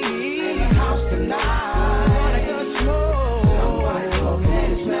weed in the house tonight. Wanna go smoke. Somebody talking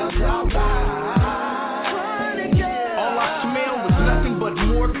and it smells alright. But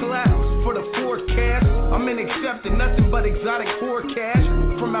more clouds for the forecast. I'm in accepting nothing but exotic forecast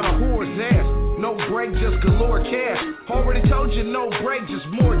from out of whore's ass. No break, just galore cash. Already told you no break, just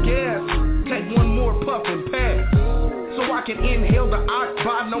more gas. Take one more puff and pass, so I can inhale the ox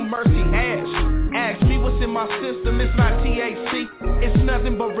by no mercy hash. Ask me what's in my system, it's not THC. It's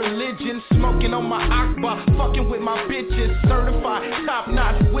nothing but religion, smoking on my Akbar. Fucking with my bitches, certified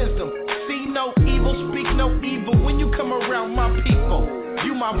top-notch wisdom. See no evil, speak no evil when you come around my people.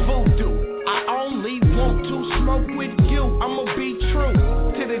 You my voodoo, I only want to smoke with you. I'ma be true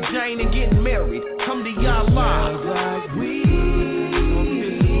to the Jane and get married. Come to y'all live. Smells like weed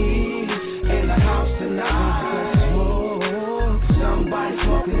in the house tonight. Smoke. Somebody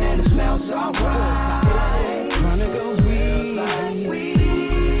smoking and it smells alright. Trying to go weed like weed.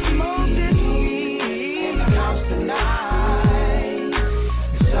 Smoking weed in the house tonight.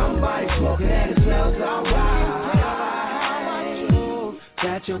 Somebody smoking and it smells alright.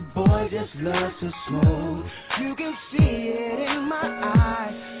 That your boy just loves to smoke. You can see it in my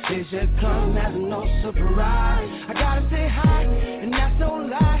eyes. It should come as no surprise. I gotta say hi, and that's no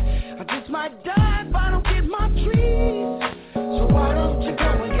lie. I just might die if I don't get my trees. So why don't you go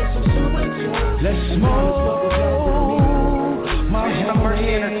and get some super juice? Let's smoke. My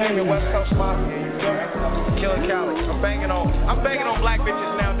Mercy Entertainment, West Coast Mafia. Killer Cali. I'm banging on black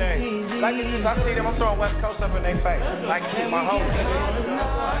bitches nowadays. Black bitches, I see them, I'm throwing West Coast up in their face. Like my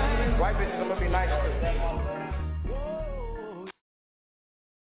homies. White bitches, I'm gonna be nice to.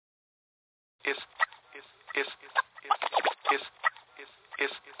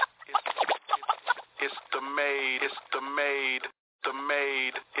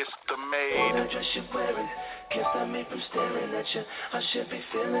 The dress you're wearing can't stop me from staring at you. I should be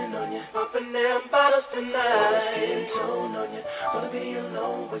feeling on you. Popping them bottles tonight. Getting toned on you. Wanna be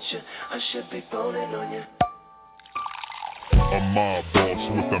alone with you. I should be boning on you. A mob boss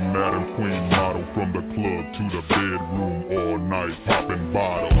with a Madam Queen model, from the club to the bedroom all night, popping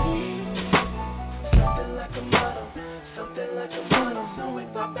bottles. Something like a model, something like a model, so we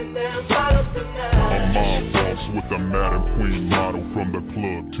popping them bottles tonight. A mob boss with a Madam Queen model, from the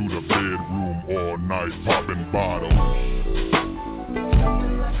club to the bedroom all night, popping bottles.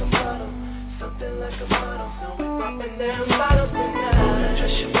 Something like a model, something like a model, so we popping them bottles tonight. The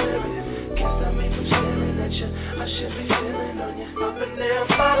dress you're wearing can't stop me from staring at you. I should be feeling on you. Popping them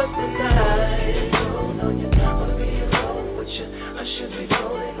bottles tonight. Going on you. Wanna be alone with you. I should be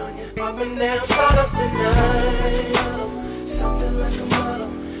going on you. Popping them bottles tonight. Something like a model.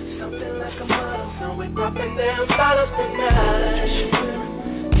 Something like a model. So we popping them bottles tonight.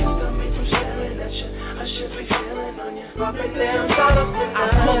 Can't stop me from staring at you. I should be feeling on you. Popping them bottles tonight.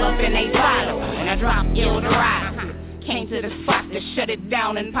 I pull up in a bottle and I drop Eldorado. Came to the spot to shut it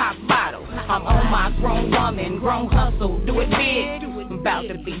down and pop bottles. I'm on my grown woman, grown hustle, do it big. I'm about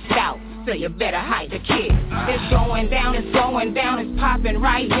to be stout, so you better hide the kid. It's going down, it's popping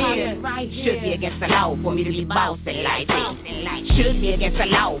right here. Should be against the law for me to be bossing like this. Should be against the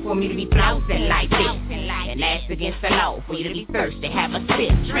law for me to be flousing like this. And that's against the law for you to be thirsty, have a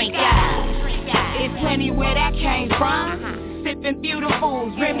sip, drink out. It's plenty where that came from. Sippin'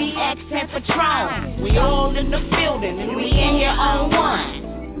 beautifuls, Remy X and Patron. We all in the building and we in here on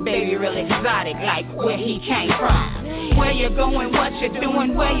one. Baby real exotic like where he came from. Where you going, what you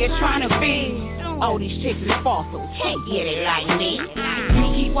doing, where you trying to be. All these chicks is fossils, can't get it like me.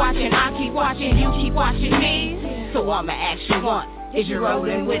 You keep watching, I keep watching, you keep watching me. So I'ma ask you once, is you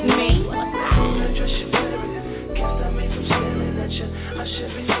rolling with me? Can't stop me from staring at you. I should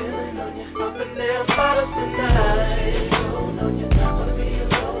be feeling on you. Popping them bottles tonight. Going on you. Wanna be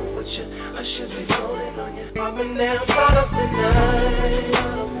alone with you. I should be going on you. Popping them bottles tonight.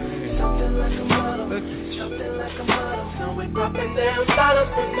 Something like a model. Something like a model. So we popping them bottles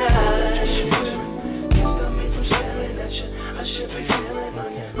tonight. Can't stop me from staring at you. I should be feeling on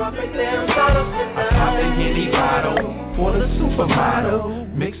you. Popping them bottles tonight. I pop the Henny bottle for the supermodel.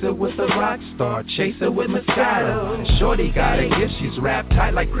 Mix it with a rock star, chase it with Moscato. Shorty got a gift, she's wrapped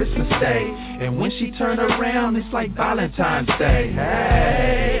tight like Christmas Day. And when she turn around, it's like Valentine's Day.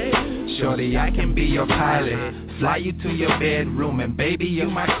 Hey, shorty, I can be your pilot. Fly you to your bedroom and baby, you're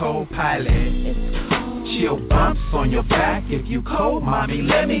my co-pilot. Chill bumps on your back. If you cold, mommy,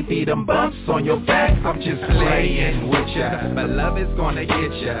 let me be them bumps on your back. I'm just playing with ya, but love is gonna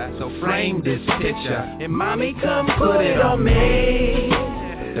get ya. So frame this picture and mommy, come put it on me.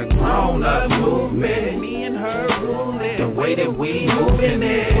 The grown-up movement, me and her ruling, the way that we moving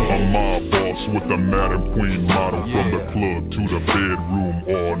it. A mob boss with a Madam Queen model, from the club to the bedroom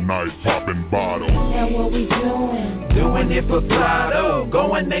all night, popping bottles. Now what we doing? Doing it for Plotto,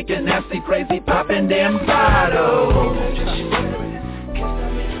 going naked, nasty, crazy, popping them bottles.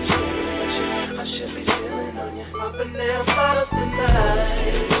 I should be feeling on you. Popping them bottles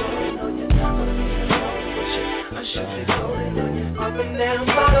tonight. I should be going on you. Popping them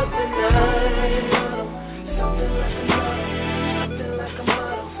bottles tonight. Something like a model. Something like a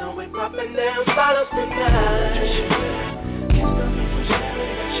model. So we popping them bottles tonight. Can't stop me from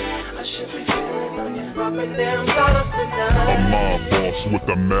staring at you. I should be feeling on you. Popping them bottles tonight. A mob boss with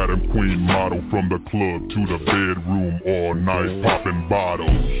a Madam Queen model, from the club to the bedroom all night, popping bottles.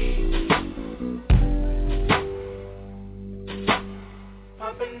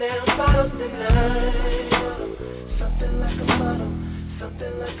 Popping them bottles tonight. Something like a model,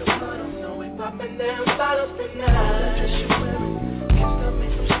 something like a model. So we popping them bottles tonight. Dress you wearing, can't stop me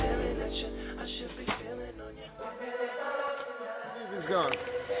from staring at you. I should be feeling on you. Music's gone.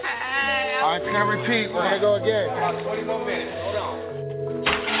 Alright, can I repeat? We're gonna go again. About 20 more minutes. Hold on.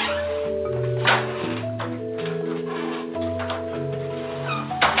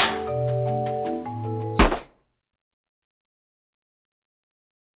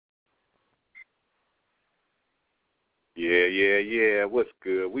 Yeah. What's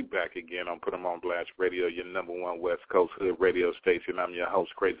good? We back again on Put 'em on Blast Radio, your number one West Coast hood radio station. I'm your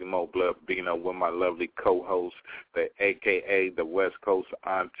host, Crazy Mo Blood Bino, with my lovely co-host, the AKA the West Coast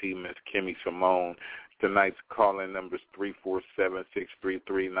auntie, Miss Kimmy Simone. Tonight's call-in number is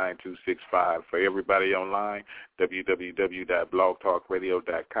 347-633-9265. For everybody online,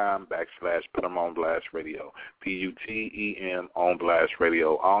 www.blogtalkradio.com/Put 'em on Blast Radio. PUTEM on Blast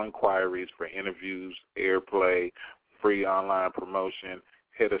Radio. All inquiries for interviews, airplay, free online promotion,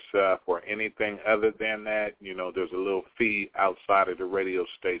 hit us up, or anything other than that. You know, there's a little fee outside of the radio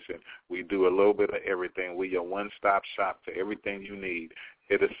station. We do a little bit of everything. We're your one-stop shop for everything you need.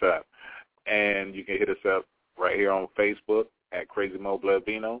 Hit us up. And you can hit us up right here on Facebook at Crazy Mo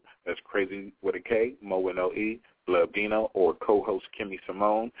Bloodbino. That's Crazy with a K, Mo with no E, Bloodbino, or co-host Kimmy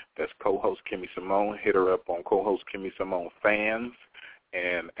Simone. That's co-host Kimmy Simone. Hit her up on co-host Kimmy Simone Fans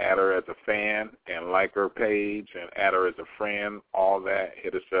and add her as a fan and like her page and add her as a friend. All that,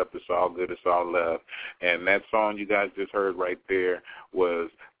 hit us up. It's all good. It's all love. And that song you guys just heard right there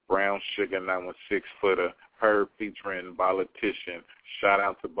was Brown Sugar 916-Footer, her featuring Politician. Shout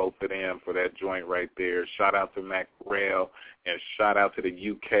out to both of them for that joint right there. Shout out to Mac Rail, and shout out to the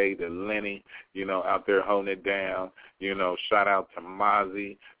UK, to Lenny, you know, out there holding it down. You know, shout out to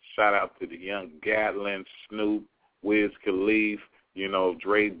Mozzie. Shout out to the Young Gatlin, Snoop, Wiz Khalif, you know,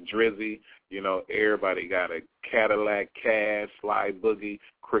 Dre Drizzy. You know, everybody got a Cadillac, Cash, Sly Boogie,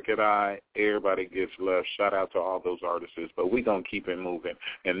 Crooked Eye. Everybody gets love. Shout out to all those artists. But we're going to keep it moving.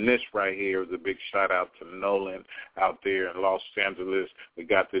 And this right here is a big shout out to Nolan out there in Los Angeles. We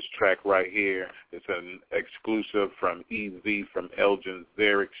got this track right here. It's an exclusive from EZ from Elgin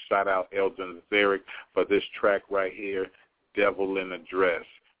Zarek. Shout out Elgin Zarek for this track right here, Devil in a Dress.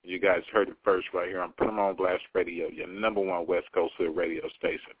 You guys heard it first right here on Put 'em on Blast Radio, your number one West Coast Hood radio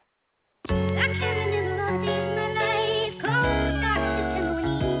station.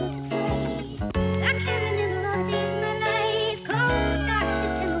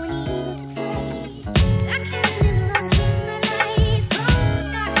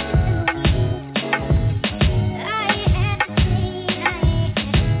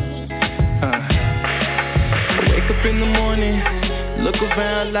 Wake up in the morning, look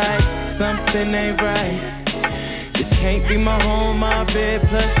around like something ain't right. This can't be my home, my bed,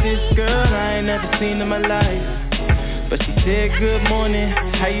 plus this girl I ain't never seen in my life. But she said good morning,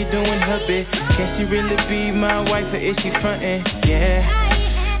 how you doing hubby? Can she really be my wife or is she frontin'? Yeah,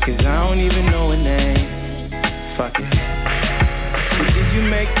 cause I don't even know her name. Fuck it. So did you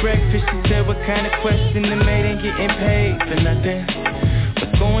make breakfast? She said what kind of question the maid ain't getting paid for nothing.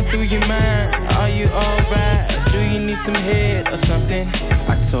 What's going through your mind? Are you alright? Do you need some head or something?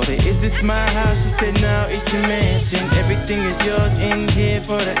 I told her, is this my house? She said, no, it's your mansion. Everything is yours in here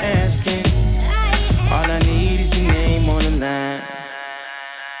for the asking. All I need is your name on the line.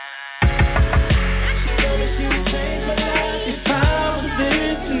 She told me she would change my life if I was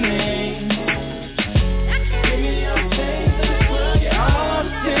listening. Give me your things in this world, you're all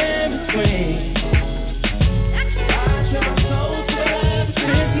that's in between. I trust my soul to life,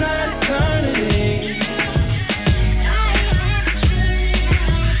 it's not eternity.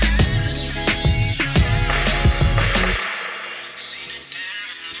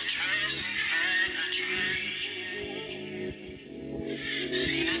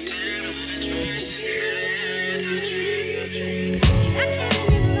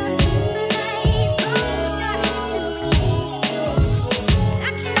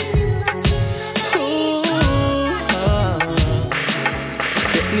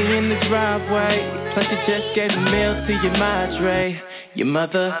 Driveway, plus you just gave the mail to your madre, your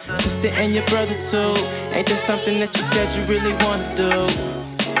mother, sister, and your brother too. Ain't that something that you said you really wanna do?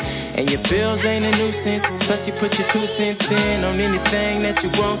 And your bills ain't a nuisance, plus you put your 2 cents in on anything that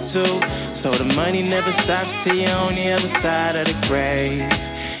you want to. So the money never stops till you're on the other side of the grave.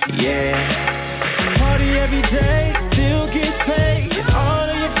 Yeah. Party every day, still get paid. And all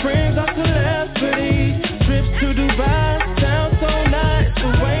of your friends are celebrities. Trips to Dubai sound so nice.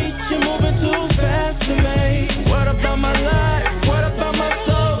 But wait, you're moving too fast to me. What about my life? What about my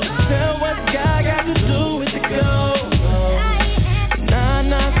soul? Tell what God got to do with the gold.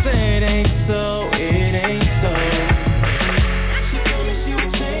 Nah, say it ain't so, it ain't so. She told me she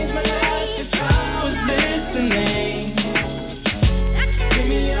would change my life if I was listening. Give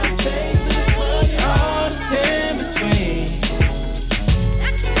me your taste of this world, all that's in between. I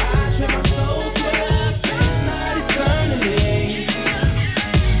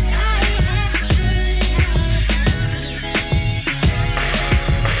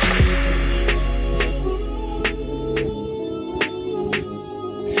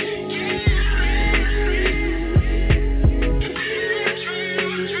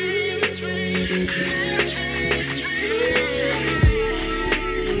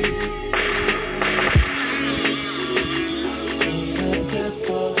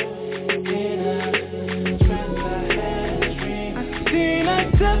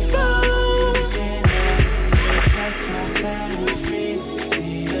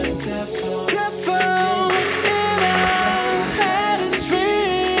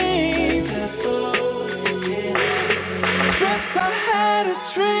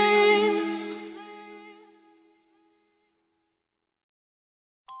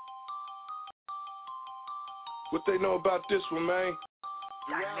What they know about this one, man?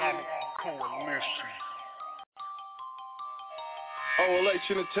 Dynamic Coalition.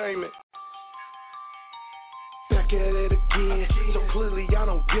 OLH Entertainment. Back at it again, so clearly I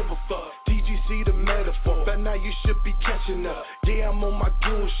don't give a fuck. DGC the metaphor, but now you should be catching up. Yeah, I'm on my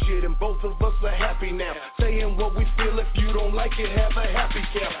goon shit, and both of us are happy now. Saying what we feel, if you don't like it, have a happy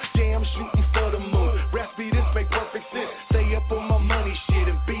count. Yeah, I'm shooting for the moon. Raspy, this make perfect sense. Stay up on my money shit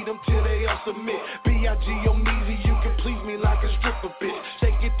and beat them till they all submit. B.I.G. on easy, you can please me like a stripper bitch.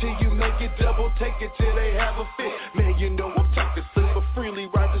 Take it till you make it double, take it till they have a fit. Man, you know I'm talking slick, but freely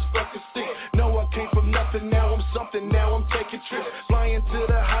ride this fucking stick. No, I came from nothing, now I'm something, now I'm taking trips. Flying to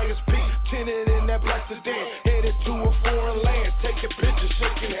the highest peak, tinted in that black sedan. Headed to a foreign land, taking pictures,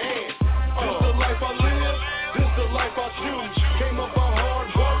 shaking hands. This the life I live, this the life I choose. Came up on hard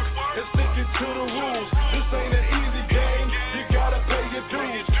work and sticking to the rules. This ain't an easy game, you gotta pay your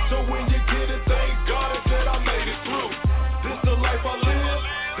dues. So when you get it, thank God that I made it through. This the life I live,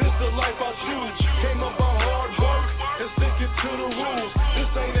 this the life I choose. Came up on hard work and sticking to the rules.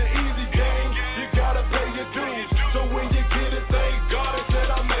 This ain't an easy game, you gotta pay your dues. So when you get it, thank God that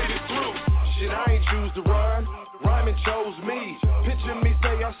I made it through. Shit, I ain't choose to rhyme, rhyming chose me. Picture me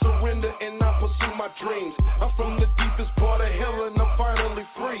say I surrender and I pursue my dreams. I'm from the deepest part of hell and I'm finally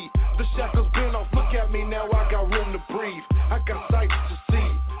free. The shackles been off, look at me now, I got room to breathe. I got sights to see,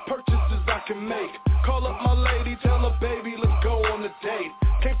 purchases I can make. Call up my lady, tell her baby, let's go on a date.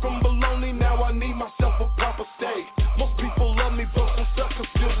 Came from baloney, now I need myself a proper steak. Most people love me, but some suckers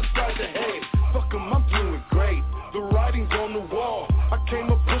still decide to hate. Fuck 'em, I'm doing great, the writing's on the wall. I came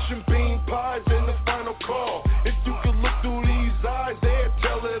up pushing bean pies in the final call. If you could look through these eyes, they'll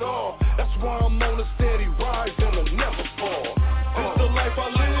tell it all. That's why I'm on a steady rise and I'll never fall. This the life I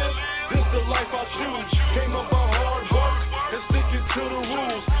live, this the life I choose. Came up on hard work and sticking to the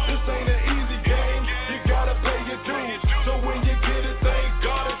rules. This ain't an easy game, you gotta pay your dues. So when you get it, thank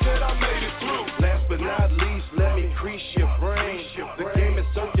God that I made it through. Last but not least, let me crease your brain. The game is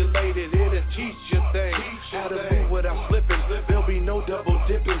circulated, it'll teach you things. How to move without slipping, there'll be no double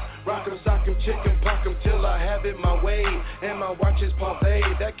dipping. Rock 'em, sock 'em, chicken, pock 'em till I have it my way. And my watch is Pompeii,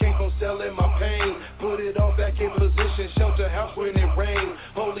 that came from selling my pain. Put it all back in position, shelter house when it rain.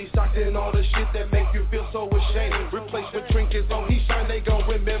 Holy socks and all the shit that make you feel so ashamed. Replace with trinkets on he shine, they gon'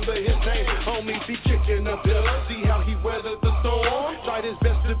 remember his name. Homie be kicking a bill, see how he weathered the storm. Tried his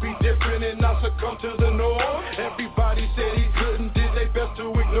best to be different and not succumb to the norm. Everybody said he couldn't, did their best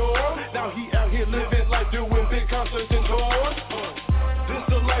to ignore. Now he out here living life, doing big concerts and tours. This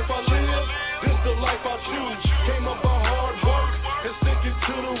the life I live, this the life I choose. Came up on hard work and sticking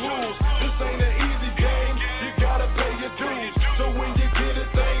to the rules. This ain't an easy game, you gotta pay your dues. So when you get it,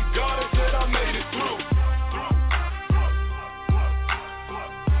 thank God that I made it through.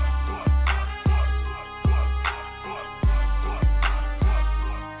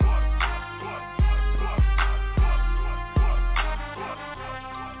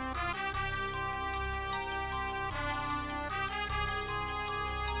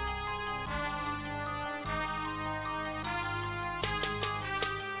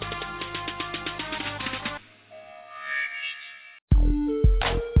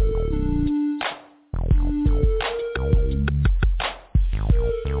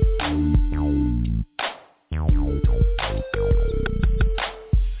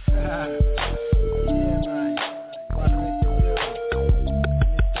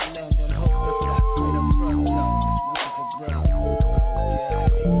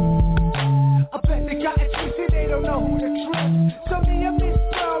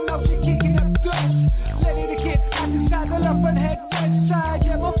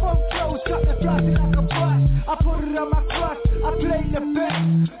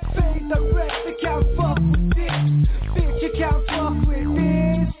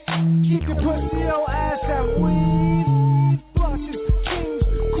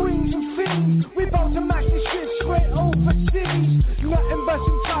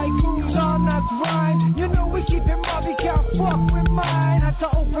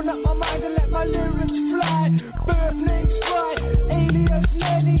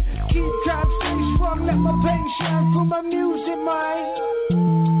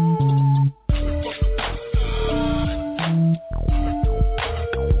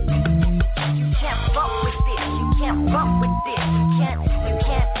 You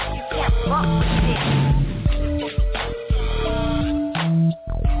can't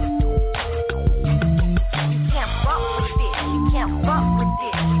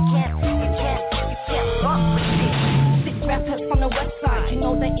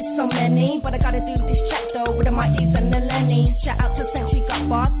Lenny. But I gotta do this check though with the Mighties and the Lenny. Shout out to Century, got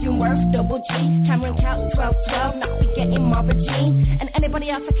Bathroom Worth, Double G, Cameron Couch, 1212, not forgetting Marva Jean. And anybody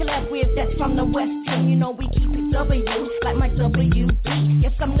else I collab with that's from the West team, you know we keep it W, like my WB.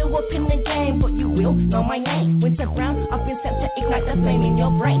 Yes, I'm new up in the game, but you will know my name. Winter Brown, I've been sent to ignite the flame in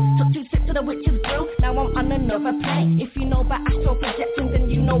your brain. Took 2 sips to the witch's brew, now I'm on another plane. If you know about astral projections, then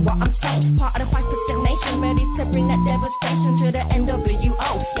you know what I'm saying. Part of the 5% nation, ready to bring that devastation to the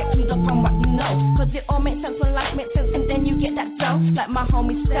NWO. Get clued up on what you know, cause it all makes sense when life makes sense, and then you get that dough. Like my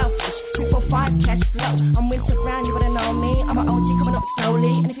homie Selfish, 345 cash flow. I'm Winter Brown, you better know me. I'm an OG coming up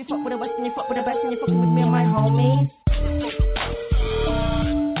slowly, and if you fuck with the West and you fuck with the best, and you're fucking with me and my homies.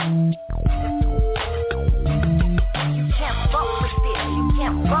 You can't fuck with this, you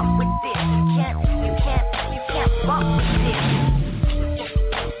can't fuck with this, you can't fuck with this.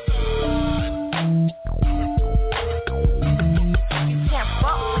 You can't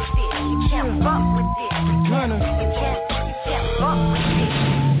fuck with this, you can't fuck with this, you can't fuck with this.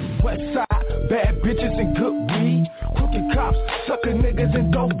 West side, bad bitches and good weed. Crooked cops, sucker niggas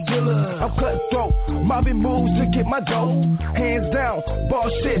and dope dealers. I'm cutthroat, mobbing moves to get my dough. Hands down,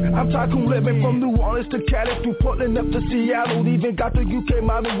 boss shit, I'm tycoon living from New Orleans to Cali, through Portland up to Seattle. Even got the UK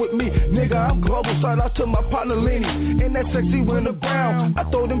mobbing with me. Nigga, I'm global, shout out to my partner Lenny. In that sexy winter brown, I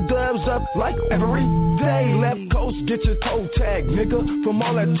throw them dubs up like every day. Left coast, get your toe tag, nigga. From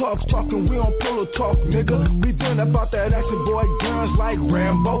all that talking, we don't pull a talk, nigga. We been about that action, boy, guns like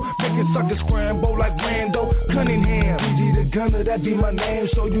Rambo. Making suckers scramble like Rando Cunningham. Easy the gunner, that be my name,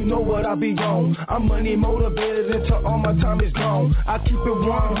 so you know what I be on. I'm money motivated until all my time is gone. I keep it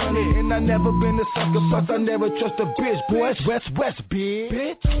 100 and I never been a sucker, plus I never trust a bitch. Boy, it's West, bitch. You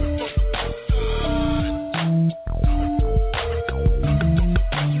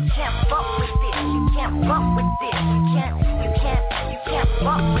can't fuck with this, you can't fuck with this, you can't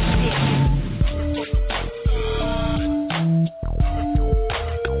fuck with this.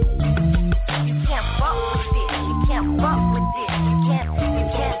 Fuck with this, you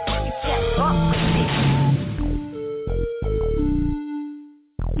can't fuck with this.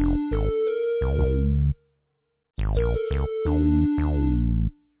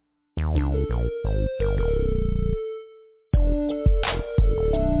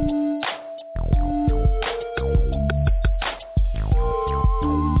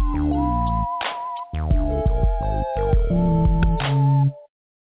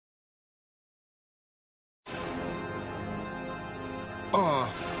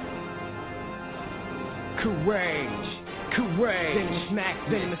 Courage,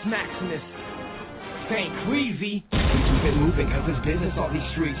 Dennis Maximus, St. Queasy. We keep it moving cause it's business on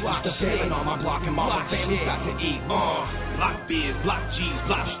these streets. Watch the family on my block and my family's got to eat. Block biz, block G's,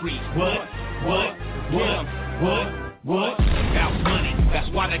 block streets. What? About money, that's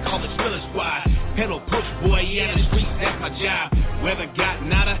why they call it Spiller Squad. Pedal push, boy, yeah, the streets, that's my job. Whether got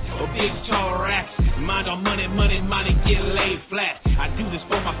nada or big tall racks, mind on money, get laid flat. I do this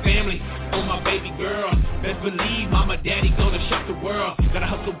for my family, for my baby girl. Best believe mama, daddy gonna shock the world. Gotta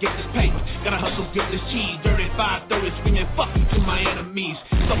hustle, get this paper, gotta hustle, get this cheese. Dirty 530, screaming fuck you to my enemies.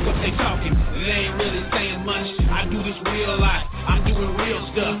 Fuck what they talking, they ain't really saying much. I do this real life, I'm doing real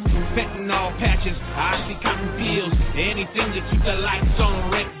stuff. Fentanyl patches, I see cotton fields. Anything to keep the lights on,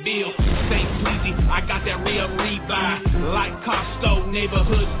 rent bill. St. Queasy, I got that real rebuy. Like Costco,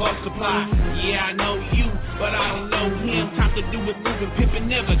 neighborhood bulk supply. Yeah, I know you, but I don't know him. Time to do it moving, pimpin',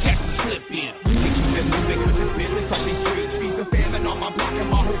 never catch a slip in. We keep it moving cause it's business on these streets. Feed the famine on my block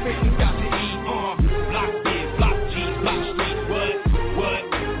and my whole family's got to eat. Block biz, block G's, block street. What?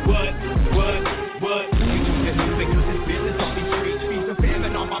 We keep it moving cause it's business on these streets. Feed the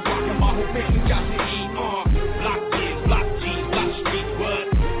famine on my block and my whole family's got to eat. Block biz, block G's, block street.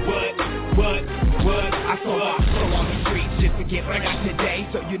 What? I saw on the streets just to get what I got today.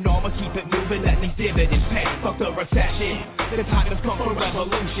 So you know I'ma keep it moving, let these dividends pay. Fuck the recession, the time has come for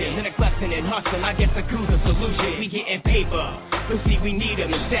revolution. The next lesson in hustling, I guess the cool's a solution. We getting paper, but see we need them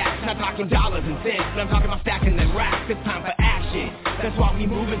in stacks. Not talking dollars and cents, but I'm talking about stacking them racks. It's time for action, that's why we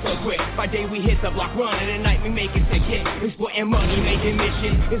moving so quick. By day we hit the block run, and at night we make it sick hit. Exporting money, making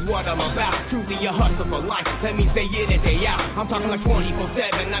mission is what I'm about. Truly a hustle for life, that means day in and day out. I'm talking like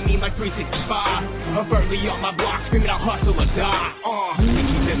 24/7, I mean like 365. I'm firmly on my block, screaming out hustle or die. We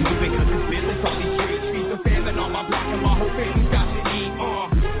keep it moving cause it's business on these streets. Feed the famine on my block and my whole family's got to eat.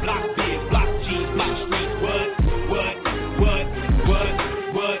 Block biz, block G's, block street. What?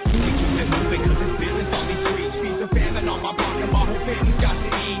 We keep it moving cause it's business on these streets. Feed the famine on my block and my whole family's got to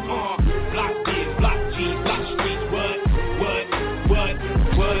eat. Block biz, block G's, block street. What?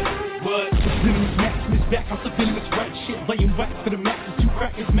 Maximus back, I'm something in this right shit. Laying wax for the masses, 2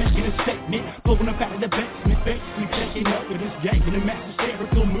 crackers, making a blowing up out of the basement, basically checking up with this gang and the mass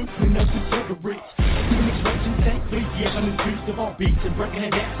hysterical movement of the terrorists. Demonstration thankfully, yeah, I'm increased of all beats and breaking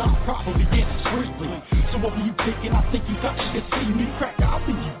that ass off properly, yeah, discreetly. So what were you thinking? I think you thought you could see me crack. I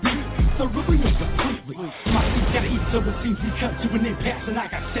think you beat thoroughly and completely. My feet gotta eat, so it seems we come to an impasse, and I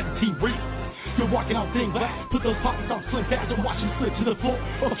got 17 reels. You're walking on thin glass, put those pockets on slim fast and watch them slip to the floor.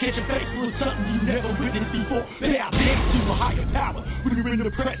 Or catch a face full of something you never witnessed before. Bow down to a higher power when you're in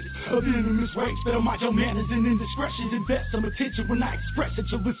the presence of venomous rage. Better mind your manners and indiscretions. Invest some attention when I express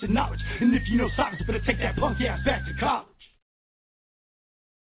it. You'll listen knowledge. And if you know silence, better take that punk ass back to college.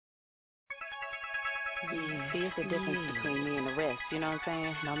 See, it's the difference between me and the rest, you know what I'm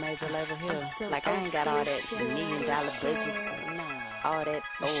saying? No major label here. Like, I ain't got all that $1 million budget, all that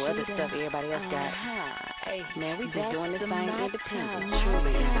other stuff everybody else got. Man, we just doing this thing independent,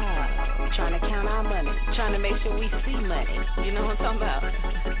 truly. Trying to count our money, trying to make sure we see money, you know what I'm talking about?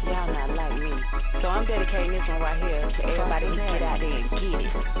 Y'all not like me. So I'm dedicating this one right here to everybody who get out there and get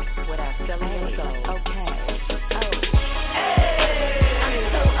it without selling your soul. Okay. I'm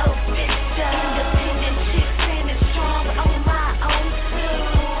so official.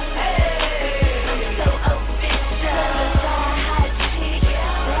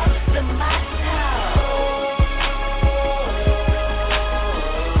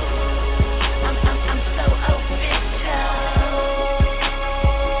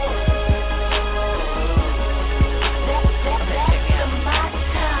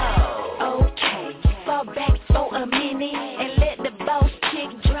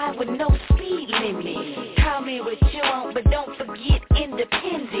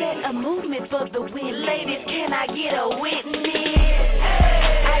 A movement for the win. Ladies, can I get a witness?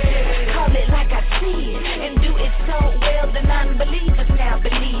 I just call it like I see it and do it so well the non-believers now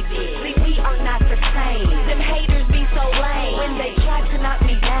believe it. See, we are not the same. Them haters be so lame. When they try to knock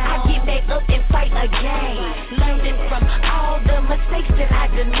me down, I get back up and fight again. Learning from all the mistakes that I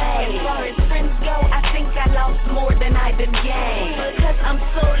done made. As far as friends go, I think I lost more than I done gained. Because I'm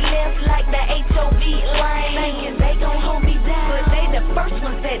so left like the HOV lane. Thinking they gon' hold me down, but they the first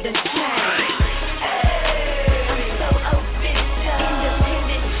ones that done changed. I'm so official.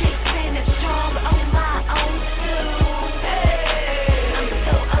 Independent chick, standing strong on my own too. I'm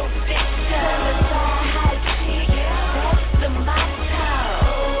so official. Certified hot chick, that's the motto.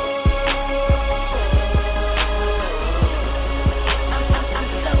 I'm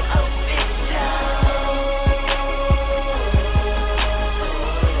so official.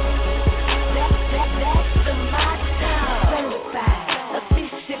 That's the motto. Certified,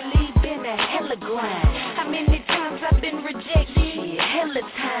 officially been a hella grind. How many times I've been rejected? Hella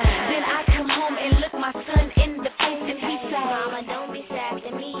time. Then I come home and look my son in the face and he say, Mama, don't be sad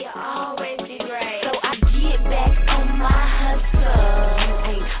to me, you'll always be great. So I get back on my hustle. You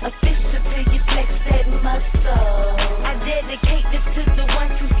ain't official till you flex that muscle. I dedicate this to the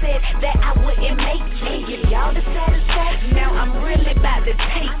ones who said that I wouldn't make it. And give y'all the satisfaction. Now I'm really about to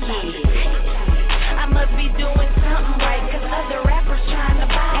take it. I must be doing something right, cause other rappers trying to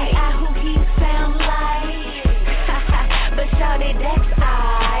buy. Ain't I who he sound like? But shawty, that's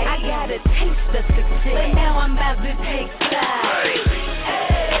I got a taste of success, but now I'm about to take flight.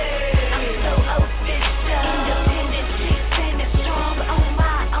 I'm so official. Independent chick, standing strong on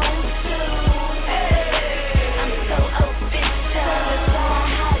my own too. I'm so official. Certified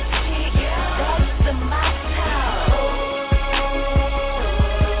hot chick, that's the motto.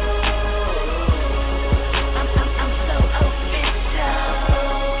 I'm so official.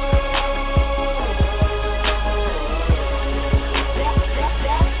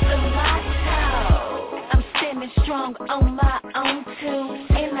 That's the motto. I'm standing strong on my own too,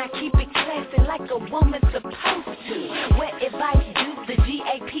 and I keep it classy like a woman's supposed to. What advice do the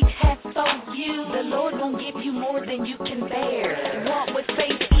GAP have for you? The Lord won't give you more than you can bear. Walk with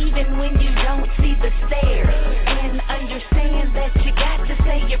faith even when you don't see the stairs, and understand that you got to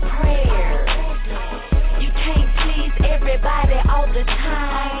say your prayers. You can't please everybody all the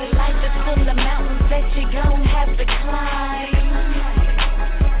time. Life is full of mountains that you gon' have to climb.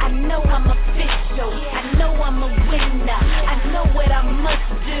 I know I'm official, I know I'm a winner, I know what I must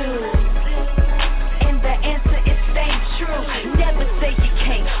do. And the answer is stay true. Never say you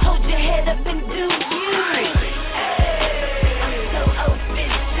can't. Hold your head up and do you. I'm so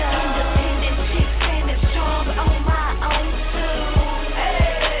official. Independent chick, standing strong on my own too.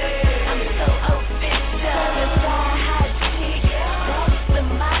 I'm so official. Certified hot chick, that's the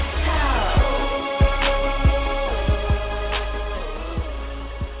motto.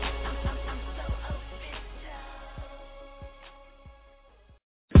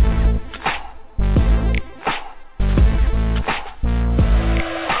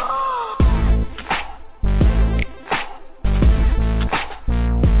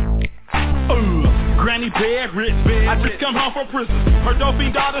 Granny bad rich. I just come home from prison. Her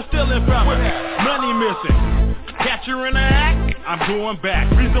dopey daughter still in trouble. Money missing. Catch her in the act, I'm going back.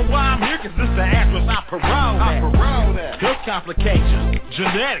 Reason why I'm here, cause this the actress I parole at. Health complications,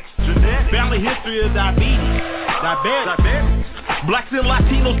 genetics, family history of diabetes. Blacks and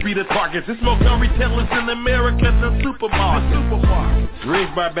Latinos be the targets. It's more gun retailers in America than supermarkets.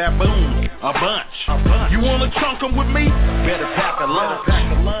 Raised by baboons, a bunch. You wanna chunk them with me? Better pack a lunch.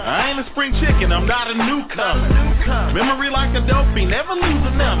 I ain't a spring chicken, I'm not a newcomer. Memory like a dopey, never lose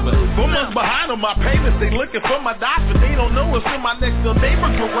a number. 4 months behind on my payments, they looking for my doctor. They don't know what's in my next door neighbor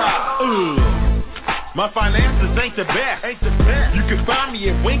garage. My finances ain't the best. You can find me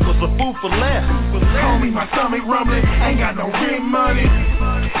at Winkles, a food for less. Homie, my stomach rumbling, ain't got no rent money.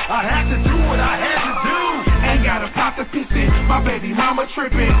 I had to do what I had to do. Ain't got a pocket pissing, my baby mama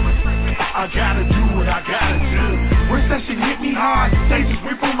tripping. I gotta do what I gotta do. Recession hit me hard, they just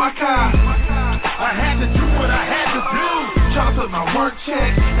rip on my car. I had to do what I had to do. Tryna put my work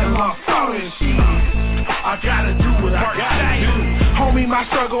check and lost all this shit. I gotta do what I gotta do. Homie, my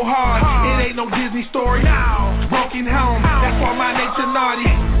struggle hard. It ain't no Disney story. Broken home, that's why my nature naughty.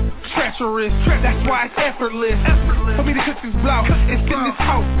 Treacherous, that's why it's effortless. For me to cook this blow, it's in this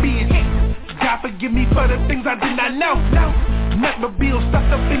house, bitch. God forgive me for the things I did not know. Nothing but bills stuffed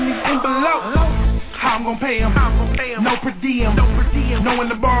up in these envelopes. How I'm gonna pay him? No per diem. No one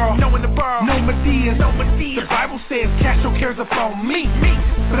to borrow. No Medias. The Bible says cast your cares upon me.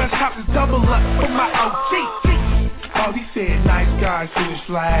 But let's hop this double up for my OG. Oh, he said nice guys finish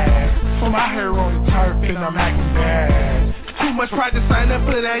last. So my hair on the turf and I'm acting bad. Too much pride to sign up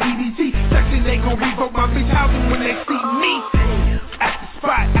for that EBT. Section they gon' revoke my bitch housing when they see me. At the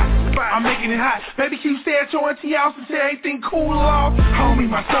spot, I'm making it hot. Baby, can you stay at your auntie house and say everything cool off? Homie,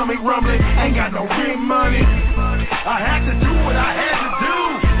 my stomach rumbling, ain't got no rent money. I had to do what I had to do.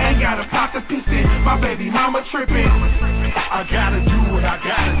 Ain't got a pocket pissing, my baby mama tripping. I gotta do what I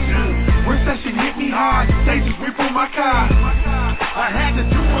gotta do. Recession hit me hard, they just rip on my car. I had to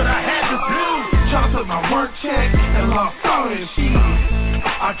do what I had to do. Tryna put my work check and lost all this shit.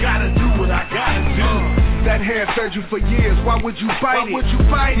 I gotta do what I gotta do. That hair served you for years, why would you bite it?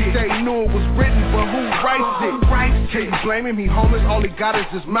 They knew it was written, but who writes it? Can you blame him? He homeless, all he got is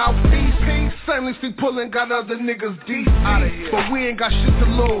his mouthpiece. Shamelessly pulling, got other niggas deep out of here. But we ain't got shit to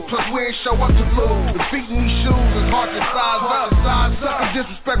lose, plus we ain't show up to lose. The feet in these shoes is hard to size up. Sucker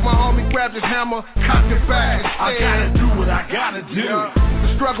disrespect my homie, grabbed his hammer, cocked it back. I gotta do what I gotta do.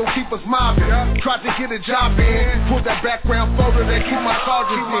 The struggle keep us mobbing. Tried to get a job in, pulled that background photo that keep my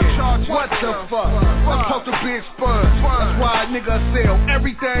charges in. What the fuck? I'm supposed to be expunged. That's why a nigga sell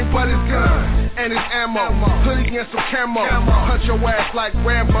everything but his gun and his ammo. Hoodie and some camo. Punch your ass like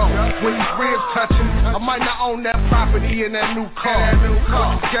Rambo. When these ribs touching, I might not own that property in that new car.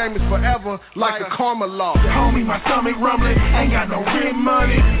 This game is forever like a karma law. Homie, my stomach rumbling, ain't got no rent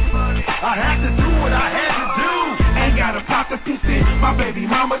money. I had to do what I had to do. Ain't got a pocket pissing, my baby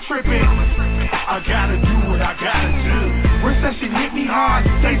mama tripping. I gotta do what I gotta do. Recession hit me hard,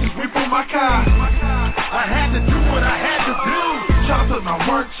 they just rip on my car. I had to do what I had to do. Tryna put my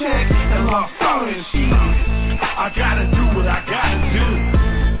work check and lost all this shit. I gotta do what I gotta do.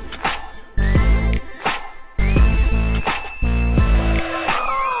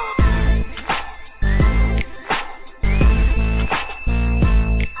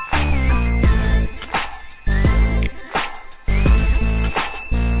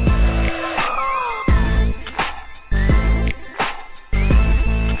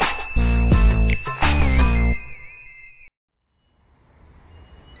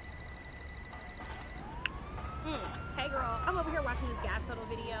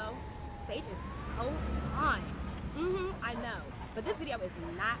 But this video is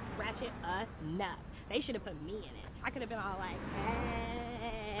not ratchet enough. They should have put me in it. I could have been all like,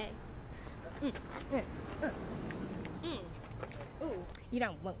 hey. Ooh, you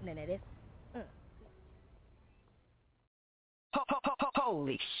don't want none of this.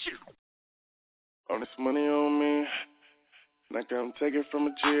 Holy shit. All this money on me, and I gotta take it from a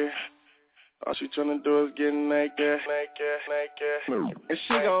G. All she tryna do is get naked. And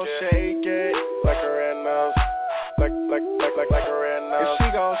she gon' shake it like a red nose. Like a red nose. And she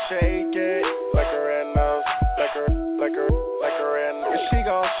gon' shake it like a red nose. Like a red nose. And she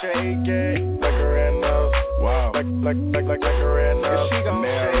gon' shake it like a red nose. Wow. Like a red nose. And she gon'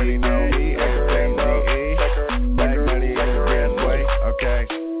 shake it like a red nose. Like a red nose. Okay.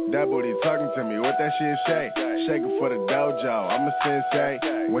 That booty talking to me, what that shit shake? Shaking for the dojo, I'm a sensei.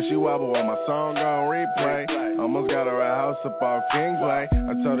 When she wobble on my song on replay, almost got her a house up off Kingsway.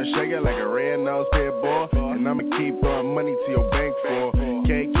 I told her shake it like a red nose pit bull, and I'ma keep throwing money to your bank for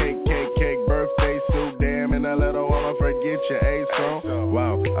cake, birthday suit, a little woman, forget your age phone.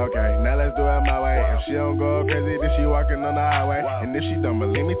 Wow, okay, now let's do it my way. If she don't go crazy, then she walking on the highway. And if she don't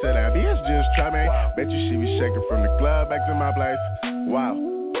believe me, tell that bitch just try me. Bet you she be shaking from the club back to my place. Wow.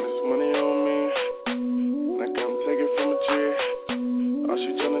 This money on me, and I come take it from a G. All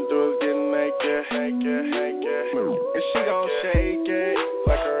she tryna do is get naked. And she gon' shake it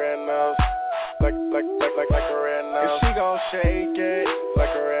like a red nose, like a red nose. And she gon' shake it like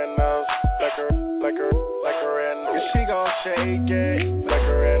a red nose, like a red nose. And she gon' shake it like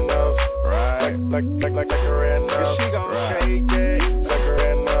a red nose, right? Like a red nose. And she gon' shake it like a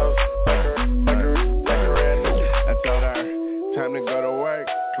red nose, like a red nose. I told her, time to go to work,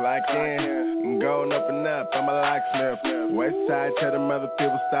 clock in, and going up and up, I'm a locksmith. West side, tell them other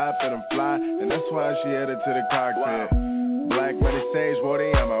people stop and I'm fly, and that's why she headed to the cockpit. Black money stage,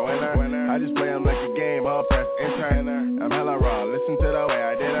 Woody, I'm a winner. I just play them like a game, all press enter. I'm hella raw, listen to the way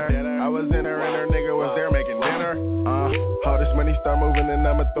I did her. I was in her and her nigga was there making dinner. All this money start moving and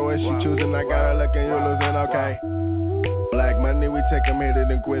I'ma throw it. She choosing, I got her looking, you losing, okay. Black money, we take them, hit it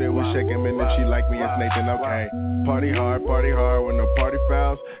and quit it. We shake them, and if she like me, it's Nathan, okay. Party hard with no party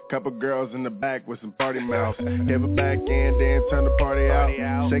fouls. Couple girls in the back with some party mouths. Give it back in, then turn the party out.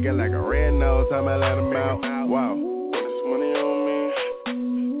 Shake it like a red nose, I'ma let them out. Wow. This money on me,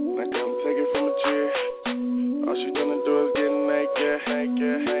 and I come take it from a G. All she tryna do is get naked.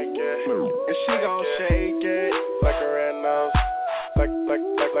 And she gon' shake it like a red nose, like a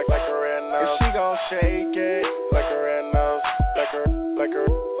red nose. And she gon' shake it like a red nose, like a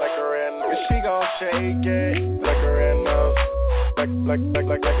red nose. And she gon' shake it like a red nose, like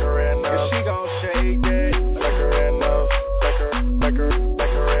a red nose. And she gon' shake it like a red nose, like a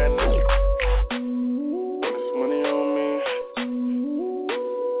red nose. This money on me,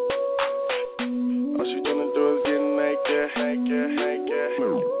 all she tryna do is get naked.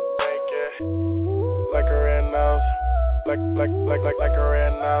 Like a red nose, like a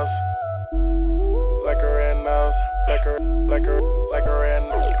red nose, like a red nose, like a red nose, like a red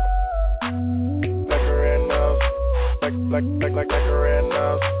nose, like a red nose,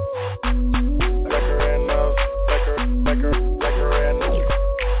 like a red nose, like a red nose.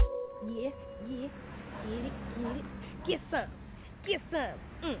 Yeah, get it, get some,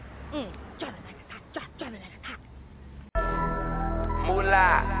 drop it like a top, drop it like a top.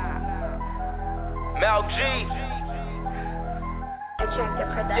 Moolah, Mel G.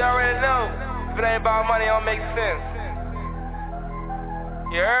 You already know, if it ain't about money, it don't make sense.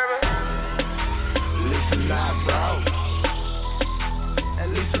 You heard me? At least I'm not broke. At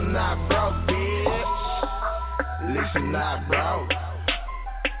least I'm not broke, bitch. At least I'm not broke.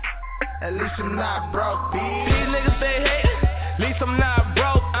 At least I'm not broke, bitch. These niggas they hatin', at least I'm not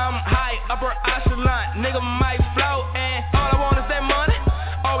broke. I'm high, upper echelon, nigga might float. And all I want is that money,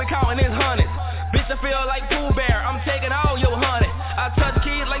 all we countin' is hundreds. Bitch, I feel like Pooh Bear, I'm taking all your honey. I touch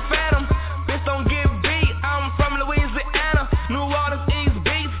kids like Phantom, bitch don't get beat. I'm from Louisiana, New Orleans, East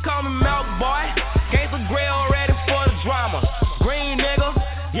Beach. Call me Milk Boy, Gangsta Grill ready for the drama. Green nigga,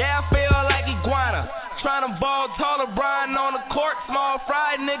 yeah I feel like iguana. Tryna ball taller, Brian on the court. Small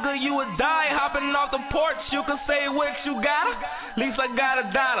fry nigga, you would die hopping off the porch. You can say what you got, at least I got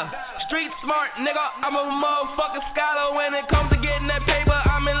 $1. Street smart nigga, I'm a motherfucking scholar. When it comes to getting that paper,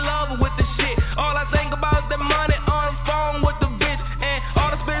 I'm in love with the shit. All I think about is the money on the phone with the bitch. And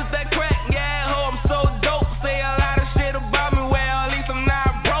all the spits that crack, yeah, ho, I'm so dope. Say a lot of shit about me, well, at least I'm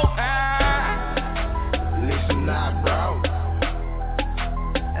not broke. At least I'm not broke.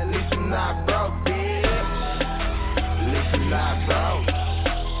 At least I'm not broke, bitch. At least I'm not broke.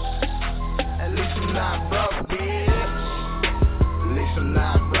 At least I'm not broke, bitch. At least I'm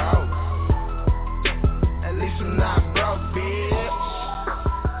not broke. At least I'm not broke, bitch.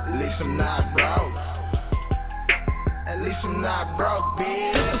 At least I'm not broke. At least I'm not broke,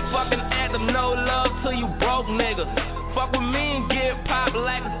 bitch. This is fucking anthem, no love to you broke niggas. Fuck with me and get popped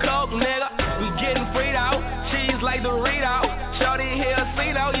like a coke, nigga. We getting freed out, cheese like Dorito. Shorty here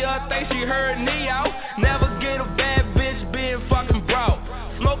seen out, yeah, think she heard me out. Never get a bad bitch being fucking broke.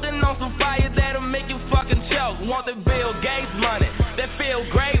 Smoking on some fire that'll make you fucking choke. Want the Bill Gates money, that feel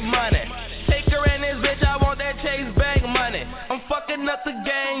great money. Take her in this bitch, I want that Chase Bank money. I'm fucking up the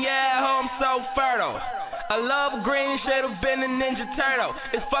gang, yeah, ho, I'm so fertile. I love green, should've been a Ninja Turtle.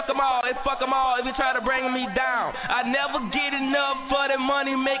 It's fuck 'em all, if you try to bring me down. I never get enough for that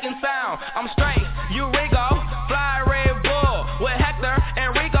money making sound. I'm straight, you Rico, fly Red Bull. With Hector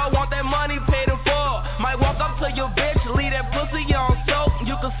and Rico, want that money paid in full. Might walk up to your bitch, leave that pussy on soap.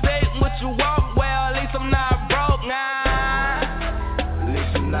 You can say what you want, well at least I'm not broke, nah. At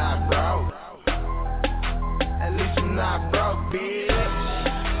least I'm not broke. At least I'm not broke, bitch.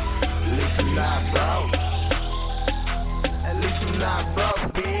 At least I'm not broke. not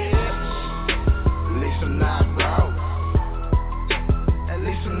broke, bitch. At least I'm not broke. At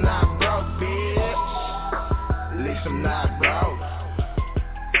least I'm not broke, bitch. At least I'm not broke.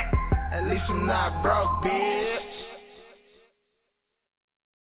 At least I'm not broke, bitch.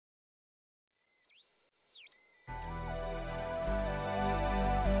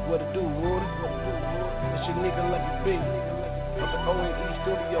 What it do, Woody? It's your nigga Lucky B. Up at O&E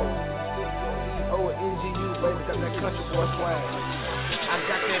Studios. E-O-N-G-U, baby, got that country boy swag. I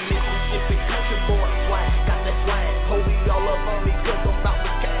got that Mississippi country boy swag. Got that swag. Hold me all up on me cause I'm about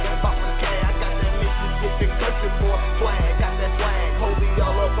my cash, about my cash. I got that Mississippi country boy swag. Got that swag. Hold me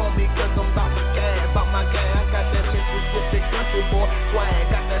all up on me cause I'm about my cash, about my cash. I got that Mississippi country boy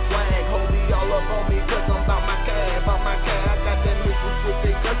swag. Got that swag. Hold me all up on me cause I'm about my cash, about my cash. I got that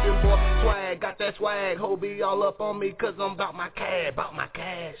Mississippi country boy swag. Got that swag. Hold me all up on me cause I'm about my cash, about my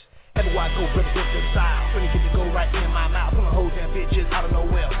cash. Everywhere I go, represent the style. Finna get to go right in my mouth. Pulling hoes and bitches out of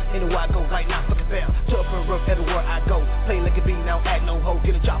nowhere. Anywhere I go, right now, fucking fail. Tough and rough everywhere I go. Play like a B, now act no hoe.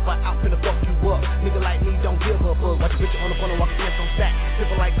 Get a chopper out, finna fuck you up. Nigga like me, don't give a fuck. Watch a bitch on the corner, walking in some stack.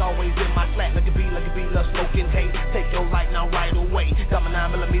 Sippin' like always in my slack. Like a B, love smoking hate. Take your light now right away. Got my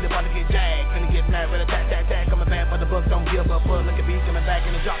 9mm about to get jagged. Finna get mad, ready tag. Coming back, but the bus don't give a fuck. Look at B coming back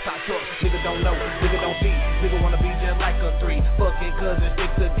in the drop top truck. Nigga don't know, nigga don't see. Nigga wanna be just like a 3. Fucking cousins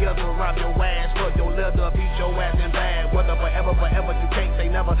stick together. Rob your ass, fuck your leather, beat your ass in bad. Whether forever, you can't say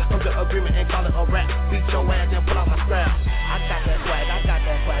never. Come to agreement and call it a rap. Beat your ass and pull out my strap. I got that swag, I got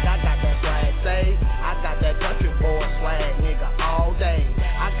that swag, I got that swag. Say, I got that country boy swag, nigga, all day.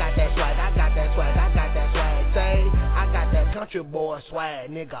 I got that swag, I got that swag, I got that swag. Say, I got that country boy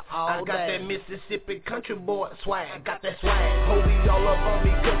swag, nigga, all day. I got that Mississippi country boy swag, got that swag. Hold me all up on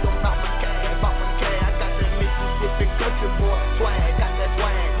me cause I'm about my cash, about my cash. I got that Mississippi country boy swag, got that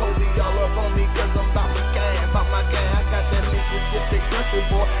swag. Hold me all up on me cause I'm about my cash, about my cash. I got that Mississippi country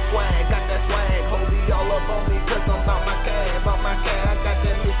boy swag, got that swag. Hold me all up on me cause I'm about my cash, about my cash. I got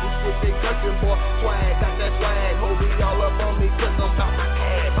that Mississippi country boy swag, got that swag. Hold me all up on me cause I'm about my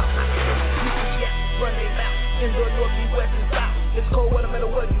cash, about my cash. Yeah, run they mouth in the north, east, west, and south. It's cold weather, no matter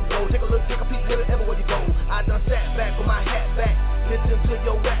where you go. Take a look, take a peek, everywhere you go. I done sat back with my hat back. Listen to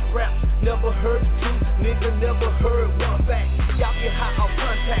your rap. Never heard the truth, nigga, never heard one fact. Y'all get high off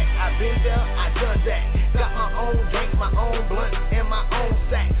contact. I been there, I done that. Got my own drink, my own blunt, and my own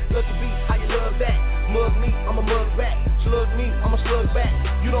sack. Lucky B, how you love that? Mug me, I'ma mug back. Slug me, I'ma slug back.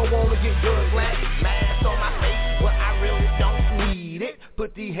 You don't wanna get drugged black. Mask on my face, but I really don't need it.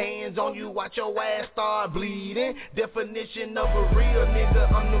 Put these hands on you, watch your ass start bleeding. Definition of a real nigga,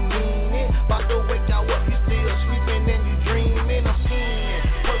 I'm the meaning. About to wake y'all up, you still sleeping and you dreaming. I'm scheming,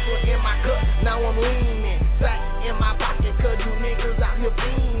 purple in my cup, now I'm leaning. Sack in my pocket, cause you niggas out here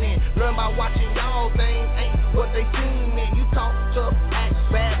fiending. Learn by watching y'all, things ain't what they seen. You talk tough, act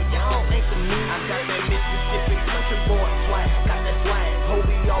bad, but y'all ain't for me. I got that Mississippi country boy swag, got that swag. Hold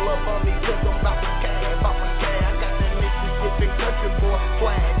me all up on me cause I'm about my cash, about my cash. I got that Mississippi country boy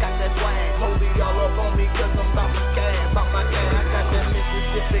swag, got that swag. Hold me all up on me cause I'm about my cash, about my cash. I got that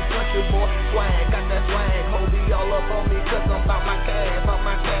Mississippi country boy swag, got that swag. Hold me all up on me cause I'm about my cash, about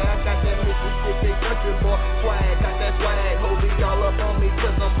my cash. I got that Mississippi country boy swag, got that swag. Hold me all up on me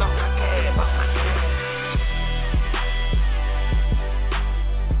cause I'm about my cash, about my cash.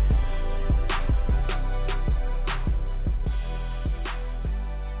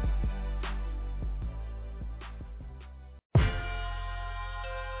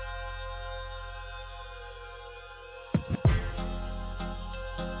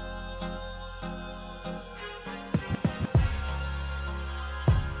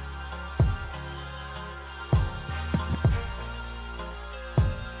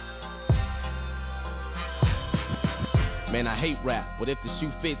 Man, I hate rap, but if the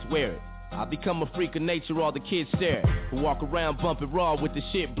shoe fits, wear it. I become a freak of nature, all the kids stare. Who walk around bumping raw with the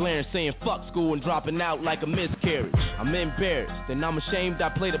shit blaring, saying fuck school and dropping out like a miscarriage. I'm embarrassed, and I'm ashamed I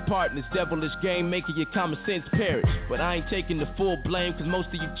played a part in this devilish game, making your common sense perish. But I ain't taking the full blame, cause most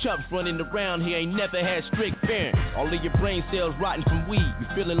of you chumps running around here ain't never had strict parents. All of your brain cells rotten from weed. You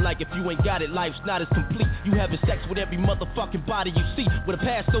feeling like if you ain't got it, life's not as complete. You having sex with every motherfucking body you see, with a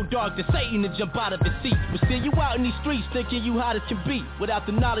past so dark that Satan to jump out of his seat. But still you out in these streets thinking you hot as can be, without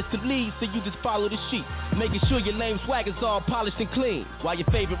the knowledge to lead, so you just follow the sheep, making sure your lame swagger's all polished and clean, while your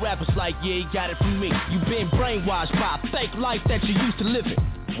favorite rapper's like, yeah, he got it from me. You been brainwashed by a fake life that you used to living.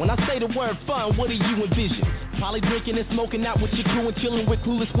 When I say the word fun, what do you envision? Probably drinking and smoking out with your crew and chilling with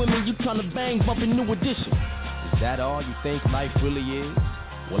clueless women you trying to bang, bumping new edition. Is that all you think life really is?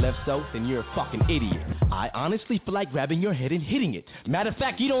 Well, if so, then you're a fucking idiot. I honestly feel like grabbing your head and hitting it. Matter of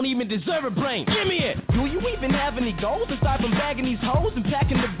fact, you don't even deserve a brain. Give me it! Do you even have any goals aside from bagging these hoes and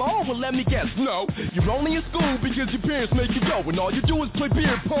packing the ball? Well, let me guess, no. You're only in school because your parents make you go, and all you do is play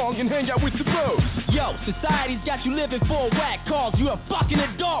beer pong and hang out with the bros. Yo, society's got you living for a whack cause. You're a fucking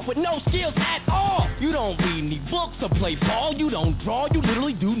adult with no skills at all. You don't read any books or play ball. You don't draw. You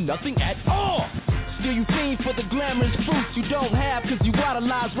literally do nothing at all. Still you fiend for the glamorous fruits you don't have cause you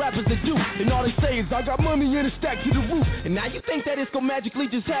idolize rappers that do. And all they say is I got money in a stack to the roof. And now you think that it's gonna magically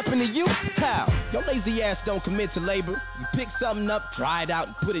just happen to you? How? Your lazy ass don't commit to labor. You pick something up, try it out,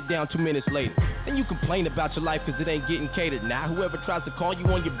 and put it down 2 minutes later. Then you complain about your life cause it ain't getting catered. Now whoever tries to call you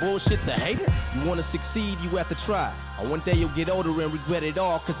on your bullshit's a hater. You wanna succeed, you have to try. Or one day you'll get older and regret it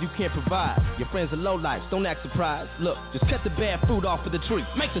all cause you can't provide. Your friends are lowlifes, don't act surprised. Look, just cut the bad fruit off of the tree.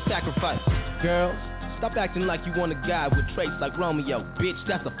 Make the sacrifice. Girls, stop acting like you want a guy with traits like Romeo. Bitch,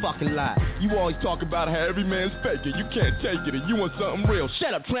 that's a fucking lie. You always talk about how every man's faking. You can't take it and you want something real.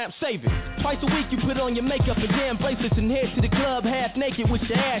 Shut up, tramp, save it. Twice a week you put on your makeup and damn bracelets and head to the club half naked with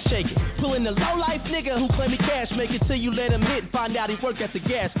your ass shaking. Pulling the low-life nigga who claim he cash make it till you let him hit and find out he work at the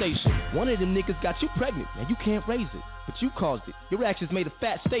gas station. One of them niggas got you pregnant. Now you can't raise it, but you caused it. Your actions made a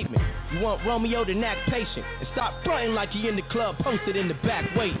fat statement. You want Romeo to act patient and stop fronting like you in the club posted in the back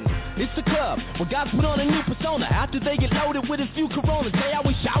waiting. It's the club where guys put on a new persona after they get loaded with a few Coronas. They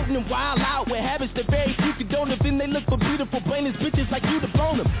always shouting and wild out with habits that very few condone. Then they look for beautiful brainless bitches like you to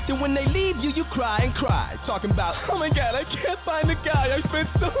bone them. Then when they leave you, you cry and cry, talking about, oh my god, I can't find a guy. I spent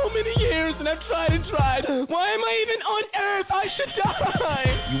so many years and I've tried and tried. Why am I even on earth? I should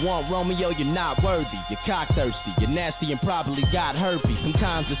die. You want Romeo, you're not worthy. You're cock-thirsty. You're nasty and probably got herpes.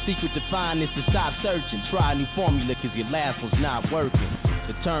 Sometimes the secret to find is to stop searching. Try a new formula cause your last one's not working.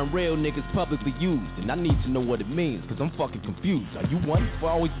 The term real niggas publicly used, and I need to know what it means, cause I'm fucking confused. Are you one for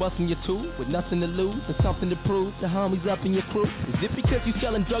always busting your tool with nothing to lose and something to prove to homies up in your crew? Is it because you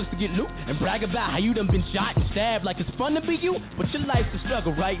selling drugs to get loot and brag about how you done been shot and stabbed like it's fun to be you? But your life's a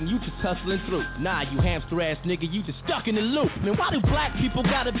struggle, right? And you just hustling through. Nah, you hamster ass nigga, you just stuck in the loop. Man, why do black people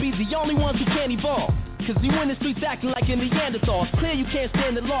gotta be the only ones who can't evolve? Cause you in the streets acting like a Neanderthal. It's clear you can't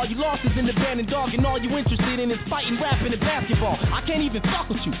stand the law. You lost is in the band and dog, and all you interested in is fighting, rapping, and basketball. I can't even fuck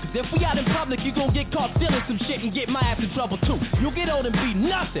with you, cause if we out in public, you gon' get caught stealing some shit and get my ass in trouble too. You'll get old and be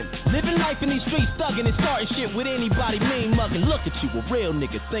nothing. Living life in these streets, thugging and starting shit with anybody mean mugging. Look at you, a real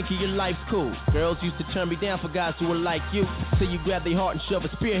nigga, thinking your life's cool. Girls used to turn me down for guys who were like you, till you grab their heart and shove a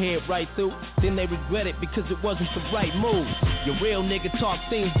spearhead right through. Then they regret it because it wasn't the right move. Your real nigga talk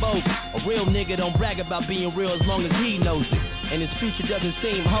seems bogus. A real nigga don't brag about being real as long as he knows it, and his future doesn't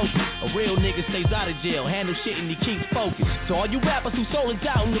seem hopeless. A real nigga stays out of jail, handles shit and he keeps focused. So all you rappers who sold us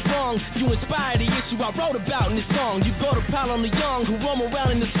out in the wrong, you inspire the issue I wrote about in this song. You go to pile on the young who roam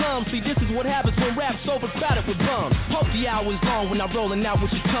around in the slums. See, this is what happens when rap's overcrowded with bums. Hope the hour is long when I'm rolling out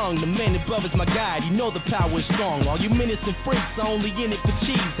with your tongue. The man above is my guide, you know the power is strong. All you minutes and freaks are only in it for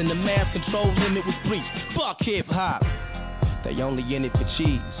cheese, and the mass control limit was breached. Fuck hip-hop. They only in it for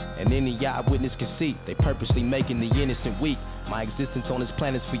cheese, and any eyewitness can see they purposely making the innocent weak. My existence on this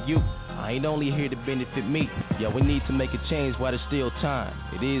planet's for you. I ain't only here to benefit me. Yeah, we need to make a change while there's still time.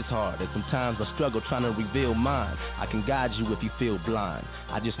 It is hard, and sometimes I struggle trying to reveal mine. I can guide you if you feel blind.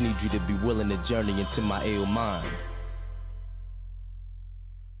 I just need you to be willing to journey into my ill mind.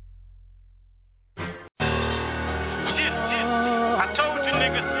 I told you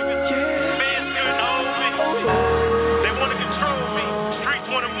niggas, fans couldn't hold me. They wanna control me, streets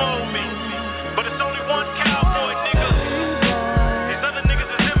wanna mold me. But it's only one cowboy, nigga. These other niggas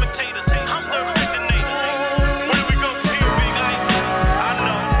is imitators. I'm the originator. Where we go from here, Big Ice? I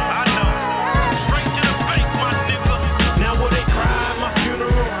know. Straight to the bank, my nigga. Now will they cry at my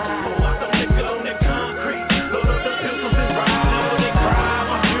funeral? Pour out some nigga on that concrete. Load up the pistols and ride. Now will they cry at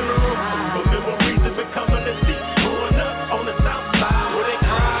my funeral? But memories have been coming to see. Growing up on the south side. Will they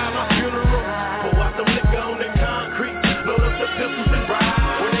cry at my funeral? Pour out some nigga on that concrete. Load up the pistols and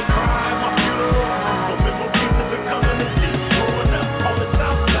ride. Will they cry at my funeral? But memories have been coming to see. Growing up on the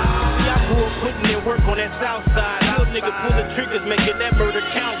south side. See, I grew up putting in work on that south side. Little nigga pulling triggers, making that murder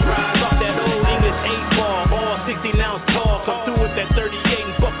count rise. Off that old English 8-ball, all 16-ounce tall. Come through with that 38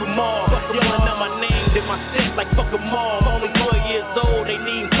 and fuck them all. Yelling out my name, then my set like fuck them all. Only 12 years old, they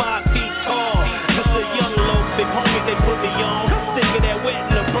need 5 feet tall. Just a young low, big homies they put me on. Stick of that wet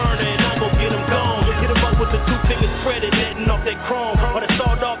in the burner and I'm gon' get them gone. Hit them up with the 2 fingers spreaded, letting off that chrome. Or the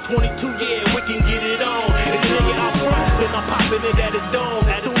sawed off 22, yeah, we can get it on. If the nigga out front, then I'm popping it at his dome.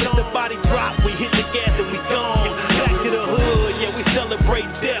 As soon as the body drop, we hit the gas and we gone. Back to the hood, yeah, we celebrate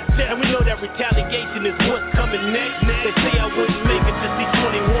death. And we know that retaliation is what's coming next. They say I wouldn't make it to see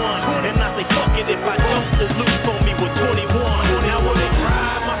 21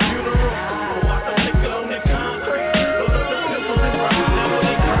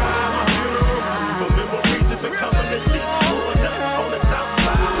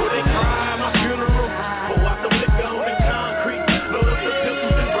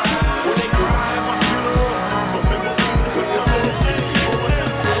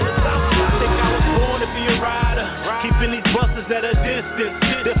 this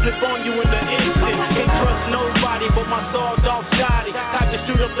shit, they'll flip on you in the instant. Can't trust nobody but my sawed off shotty. Time to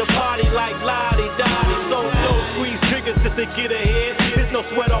shoot up the party like Lottie Dottie. So squeeze triggers just to get ahead. There's no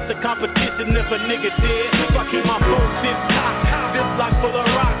sweat off the competition if a nigga dead. So I keep my phone zip top, zip lock full of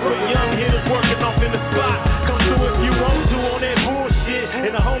rock. With young hitters working off in the spot. Come through if you want to on that bullshit.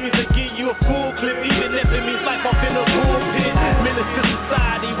 And the homies will give you a full clip, even if it means life off in the bullpit. Menace to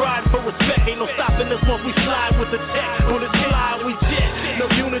society, riding for respect. Ain't no stopping us once we slide with the tech. Bullets fly, we jet. No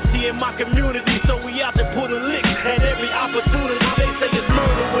unity in my community, so we out there pulling licks at every opportunity. They say it's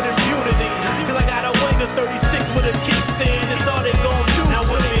murder with impunity. Till I got a wing of 36 with a kickstand. That's all they gon' do. Now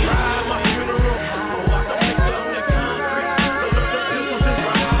with me, ride my funeral. Oh, I can pick up that concrete. So let the pistols and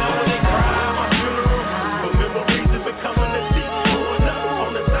ride. Now when they cry my funeral, the memories have been coming to see. Going up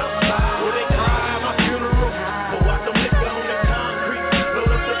on the south side. When they cry my funeral, oh, I can pick up that concrete. So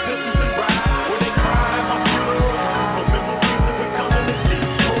let the pistols and ride. When they cry my funeral, the memories have been coming to see.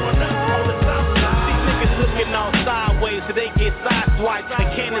 Going up on the south side. These niggas looking all sideways so they get sideswiped. The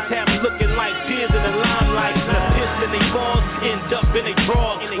cannons have them looking like tears in the limelight. The piss in they balls end up in they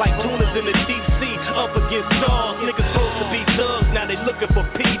drawers. Like tunas in the deep sea up against stars. Niggas supposed to be thugs, now they looking for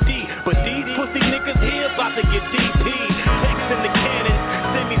PD. But these pussy niggas here about to get DP. Text in the cannons,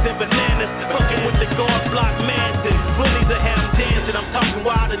 semis and bananas. Fucking with the guard block Manson. Bullies that have them dancing, I'm talking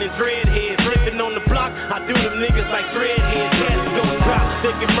wilder than dreadheads. Living on the block, I do them niggas like threadheads. Cats gon' drop,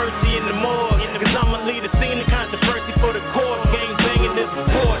 thinking mercy in the morgue. Cause I'ma lead a scene of controversy for the court. Gang banging this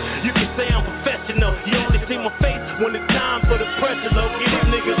report. You can say I'm professional. You only see my face when it's time for the pressure. Low, give these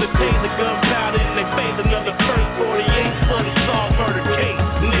niggas a taser, gunpowder in their face. Another first 48 unsolved murder case.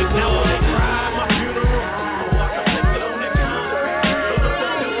 Niggas know they cry my funeral. Oh, I can pick up that concrete. So let the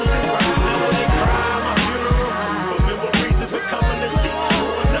pistols and ride. Now when they cry my funeral, the memories have been coming to see.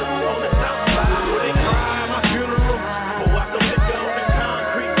 Going up on the south side. When they cry my funeral, oh, I can pick up that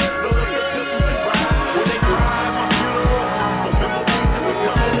concrete. So let the pistols and ride. When they cry my funeral, the memories have been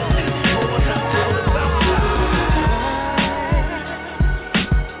coming to see. Going up on the south side.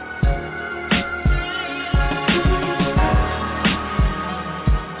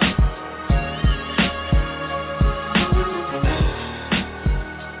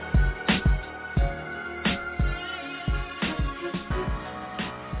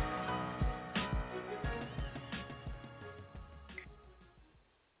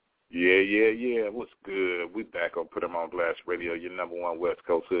 Yeah. What's good? We back on Put 'em on Blast Radio, your number one West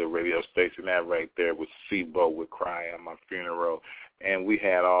Coast Hood radio station. That right there was C-Bo with Cry at My Funeral. And we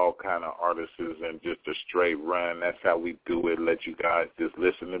had all kind of artists and just a straight run. That's how we do it. Let you guys just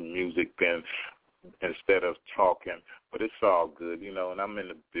listen to music then instead of talking. But it's all good, you know. And I'm in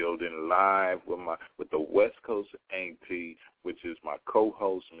the building live with the West Coast Auntie, which is my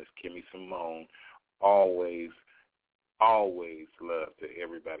co-host, Miss Kimmy Simone. Always love to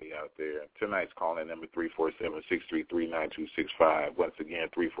everybody out there. Tonight's calling number 347-633-9265. Once again,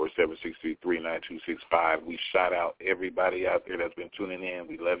 347-633-9265. We shout out everybody out there that's been tuning in.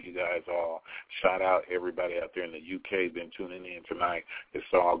 We love you guys all. Shout out everybody out there in the UK been tuning in tonight.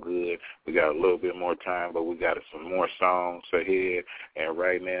 It's all good. We got a little bit more time, but we got some more songs ahead. And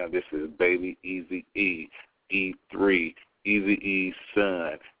right now, this is Baby Easy E, E3. Eazy-E's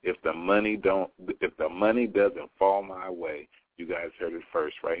son. If the money doesn't fall my way, you guys heard it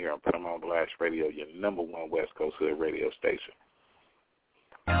first right here on Put 'em on Blast Radio, your number one West Coast Hood radio station.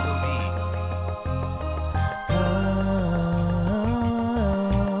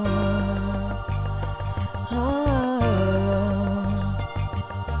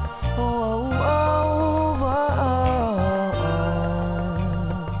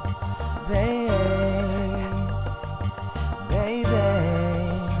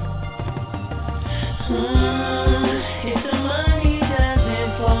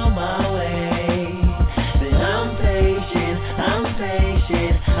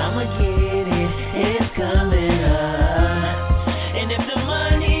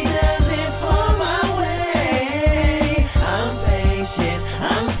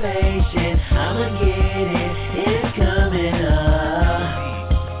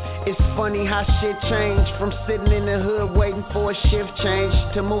 Shit changed from sitting in the hood waiting for a shift change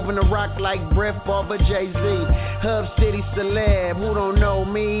to moving the rock like Brett Favre, Jay-Z. Hub City celeb, who don't know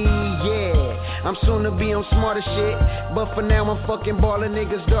me? Yeah, I'm soon to be on smarter shit, but for now I'm fucking ballin'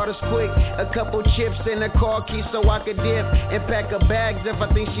 niggas' daughters quick. A couple chips and a car key so I could dip and pack her bags if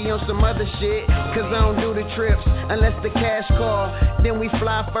I think she on some other shit. Cause I don't do the trips unless the cash call. Then we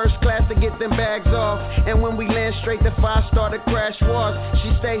fly first class to get them bags off. And when we land straight to 5-star to crash wars,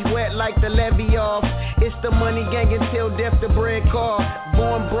 she stays wet like the levee off. It's the money gang until death the bread call.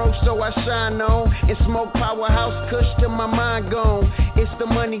 Born broke so I shine on and smoke powerhouse kush till my mind gone. It's the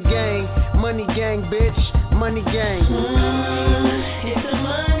money gang, bitch, money gang. If the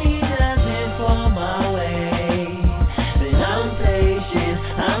money doesn't fall my way, then I'm patient,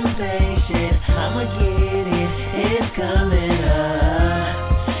 I'ma get it, it's coming up.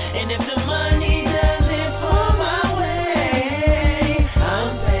 And if the money doesn't fall my way,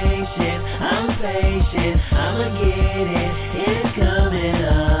 I'm patient, I'ma get it, it's coming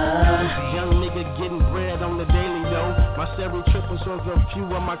up. Young nigga getting bread on the daily though. My several triples was a few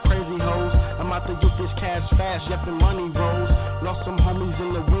of my crazy hoes. I'm out to get this cash fast, yeffin' money rolls. Lost some homies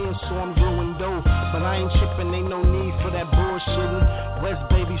in the wind, so I'm doing dope. But I ain't trippin', ain't no need for that bullshitting. West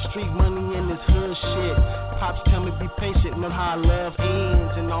baby, street money in this hood shit. Pops tell me be patient, know how love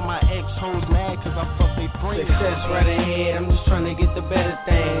ends. And all my ex-hoes mad cause I fuck they friends. Success right ahead, I'm just trying to get the better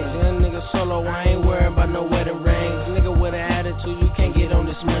things. Young nigga solo, I ain't worried about no wedding rings. Nigga with an attitude, you can't get on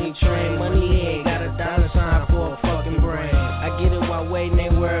this money train. Money head, got a dollar sign for a fucking brain. I get it while waiting,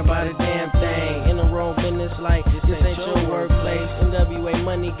 ain't worried about a damn thing. In the wrong business like this ain't your workplace. NWA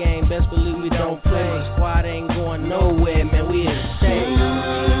money game, best believe we don't play. My squad ain't going nowhere, man, we here to stay.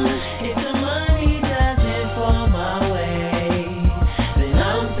 If the money doesn't fall my way, then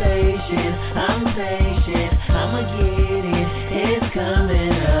I'm patient, I'ma get it, it's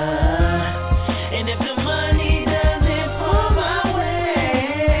coming up. And if the money doesn't fall my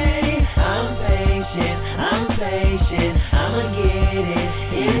way, I'm patient, I'ma get it,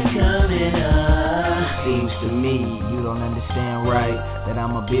 it's coming up. Seems to me you don't understand right that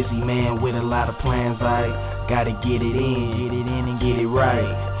I'm a busy man with a lot of plans. I gotta get it in and get it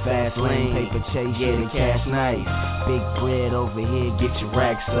right. Fast lane, paper chase, yeah, the cash nice. Big bread over here, get your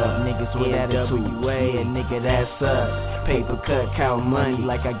racks up. Niggas with attitude, yeah, nigga, that's us. Paper cut, count money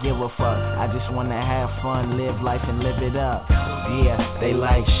like I give a fuck. I just wanna have fun, live life and live it up. Yeah, they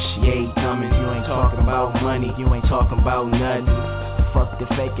like, you ain't coming. You ain't talking about money, you ain't talking about nothing. Fuck the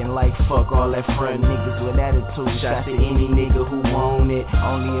faking like fuck all that front. Niggas with attitude, shots to any nigga who want it.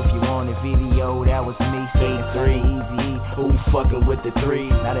 Only if you want a video, that was me saying 3 easy. Who fucking with the 3?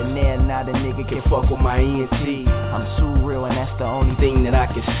 Not a nigga can fuck with my ENT. I'm too real and that's the only thing that I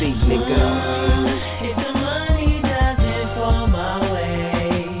can see, nigga. If the money doesn't fall my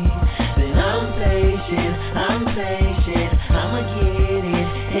way, then I'm patient, I'ma get it,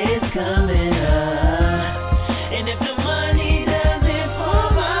 it's coming up. And if the money doesn't fall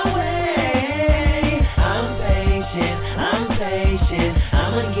my way, I'm patient,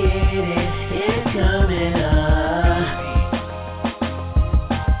 I'ma get it, it's coming up.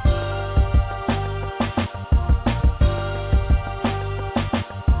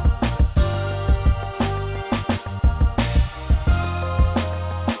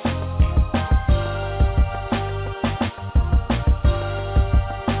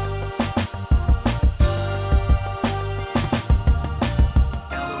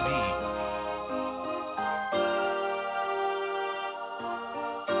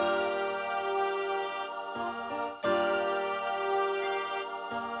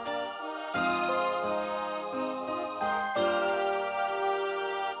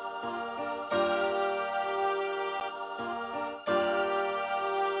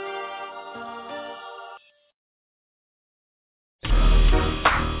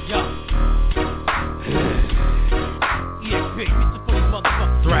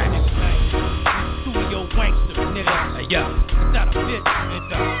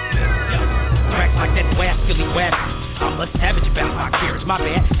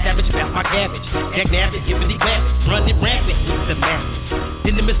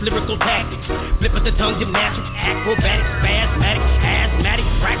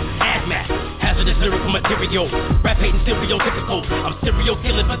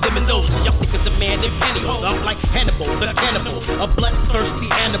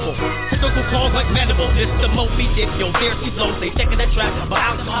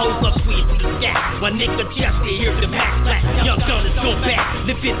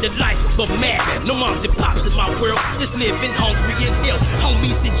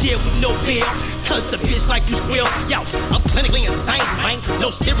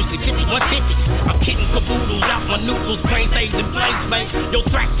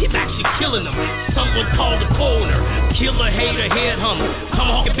 Killer, hater, head hummer.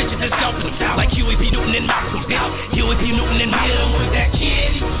 Tomahawking bitches and scalping them. Like you You know and hit him with that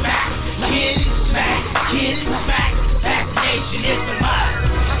kitty smack, kitty smack, kitty smack. Vaccination is the must.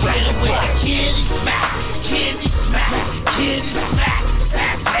 Hit him with that kitty smack, kitty smack, kitty smack.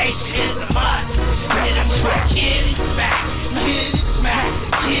 Vaccination is the must. Hit him with that kitty smack, kitty smack,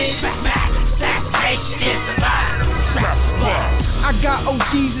 kitty smack. Vaccination is the must. I got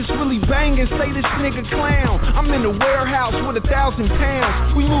OGs that's really banging, say this nigga clown. I'm in the warehouse with 1,000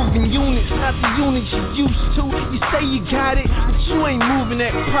 pounds. We moving units, not the units you used to. You say you got it, but you ain't moving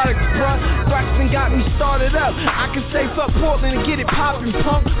that product, bruh. Braxton got me started up. I can say fuck Portland and get it poppin',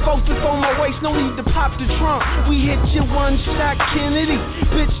 pump. Focus on my waist, no need to pop the trunk. We hit you one shot, Kennedy.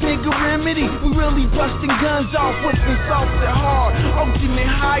 Bitch nigga remedy. We really busting guns off, whipping soft and hard.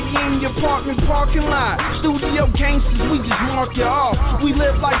 Ultimate high in your apartment parking lot. Studio gangsters, we just mark you off. We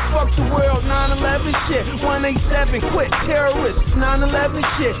live like fuck the world, 9/11 shit. 187 quit terrorists, 9/11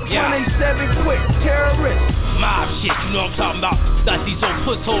 shit. 187 quit terrorists. Mob shit, you know what I'm talking about? Got these old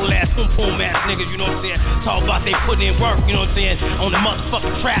pusshole ass, pum ass niggas, you know what I'm saying? Talk about they putting in work, you know what I'm saying? On the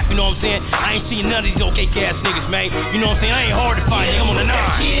motherfucking trap, you know what I'm saying? I ain't seen none of these okay ass niggas, man. You know what I'm saying? I ain't hard to find, I'm on the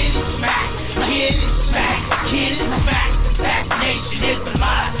 9. Kitty smack, kitty smack, kitty smack. Vaccination is the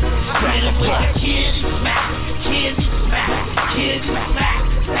must. Hit him with the kitty smack, kitty smack, kitty smack.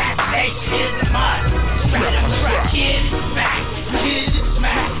 Vaccination is the must. Hit him with the kitty smack, kitty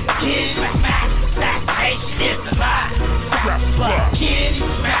smack, kitty smack. Vaccination is the must. Kitty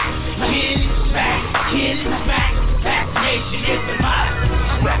smack, kitty smack, kitty smack. Vaccination is the must.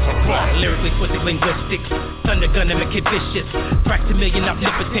 Lyrically twisted linguistics, thunder gunning and kid vicious. Cracked a million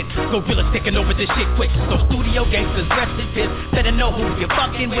omnipotent, gorillas taking over this shit quick. So studio gangsters rested piss, better know who you're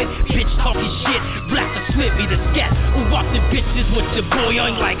fucking with. Bitch talking shit, black or slippy the scat. Who walk the bitches with the boy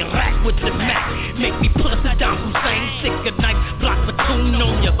on like a rack with the Mac. Make me pull us Saddam Hussein, sick of knife, block platoon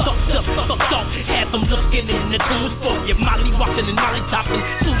on you. Fucked up, fucked off, have them looking in the tunes for you. Molly walking and Molly topping,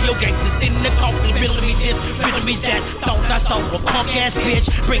 studio gangsters in the coffin, riddle me this, riddle me that. Thought I saw a punk ass bitch,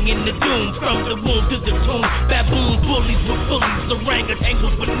 bringing the doom from the womb to the tomb. Baboons, bullies with bullies, orangutans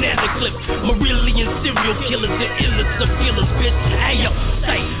with banana clips, Marillion serial killers, the illest of killers, bitch. Ayo,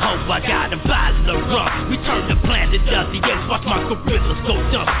 say, oh, I got a bottle of rum. We turn the planet out the edge, watch my gorillas go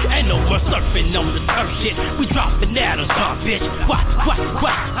dumb. Ain't no more surfing on the turf shit. We dropping atoms, huh, bitch? What?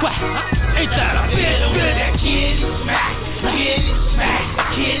 Ain't that a bit of that kitty smack, kitty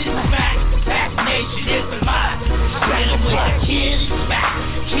smack, kitty smack. Vaccination is the must. Hit him with the kitty smack,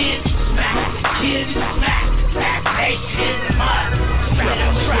 kitty smack, kitty smack. Vaccination is the must. Hit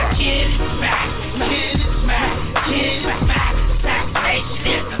him with the kitty smack, kitty smack, kitty smack. Vaccination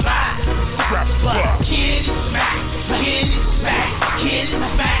is the must. Kitty smack, kitty smack, kitty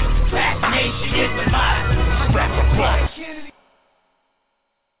smack. Vaccination is the must.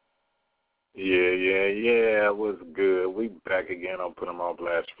 Yeah, it was good. We back again on Put 'em on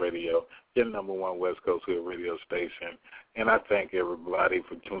Blast Radio, your number one West Coast Hood radio station. And I thank everybody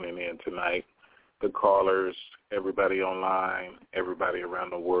for tuning in tonight. The callers, everybody online, everybody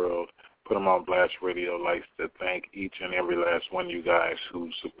around the world. Put 'em on Blast Radio likes to thank each and every last one of you guys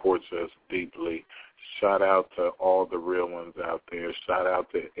who supports us deeply. Shout out to all the real ones out there. Shout out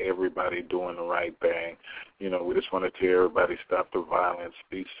to everybody doing the right thing. You know, we just want to tell everybody, stop the violence,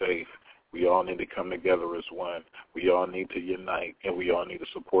 be safe. We all need to come together as one. We all need to unite, and we all need to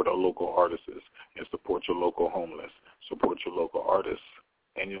support our local artists and support your local homeless. Support your local artists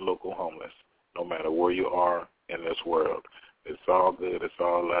and your local homeless, no matter where you are in this world. It's all good. It's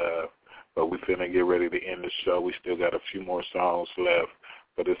all love. But we finna get ready to end the show. We still got a few more songs left,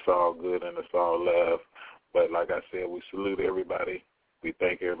 but it's all good and it's all love. But like I said, we salute everybody. We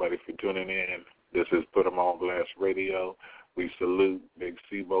thank everybody for tuning in. This is Put 'em on Blast Radio. We salute Big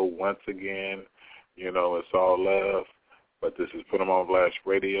Sibo once again. You know, it's all love. But this is Put 'em on Blast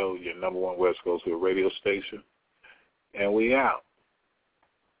Radio, your number one West Coast radio station. And we out.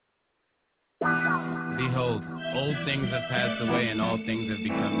 Behold, old things have passed away and all things have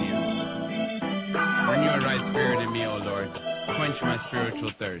become new. Renew a right spirit in me, O Lord. Quench my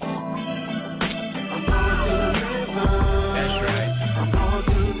spiritual thirst. That's right.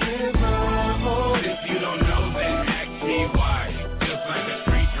 If you don't know, then ask me why. Just like a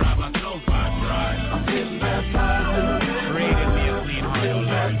street drop, my soul's vibe dry. Created me a clean heart, O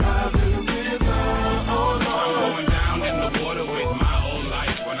Lord. I'm going down in the water with my whole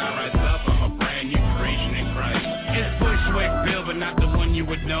life. When I rise up, I'm a brand new creation in Christ. It's Bushwick Bill, but not the one you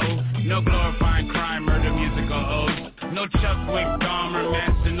would know. No glorifying crime, murder, music, or oaths. No Chuck Wick, Dahmer,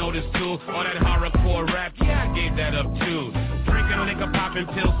 Master Notice too. All that horrorcore rap, yeah, I gave that up too. Drinking liquor, popping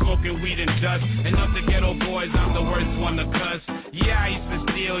pills, smoking weed and dust. And up the ghetto boys, I'm the worst one to cuss. Yeah, I used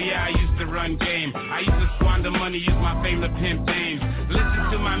to steal, yeah, I used to run game. I used to squander money money, use my fame to pimp things.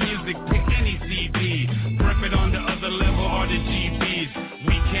 Listen to my music, pick any CD. Rip it on the other level or the GBs.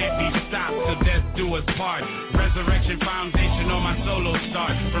 We can't be stopped till death do us part. Resurrection foundation on my solo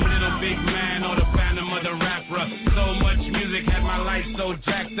start. From Little Big Man or the Phantom of the Rapper. So much music had my life so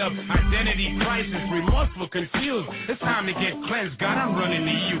jacked up. Identity crisis, remorseful, confused. It's time to get cleansed. God, I'm running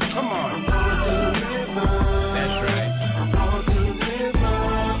to you. Come on. That's right.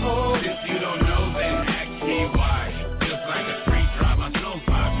 If you don't know, then ask me why. Just like a street drop, my soul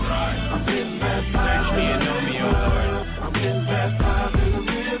vibe dry. I'm getting baptized. Search me and know me, oh Lord. I'm getting baptized in the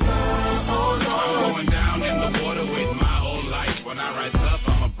river, oh Lord. I'm going down in the water with my whole life. When I rise up,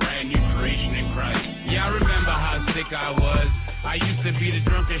 I'm a brand new creation in Christ. Yeah, I remember how sick I was. I used to be the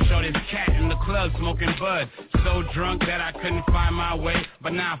drunkest, shortest cat in the club smoking bud. So drunk that I couldn't find my way,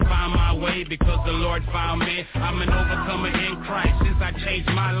 but now I found my way because the Lord found me. I'm an overcomer in Christ since I changed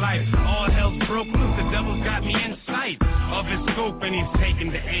my life. All hell's broke loose, the devil's got me in sight of his scope and he's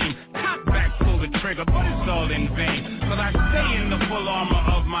taking the aim. Cock back, pull the trigger, but it's all in vain. Cause I stay in the full armor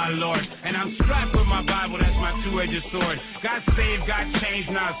of my Lord, and I'm strapped with my Bible, that's my two-edged sword. God saved, God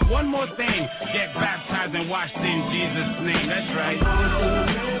changed, now it's one more thing. Get baptized and washed in Jesus' name. That's right.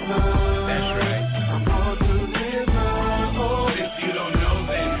 That's right. If you don't know,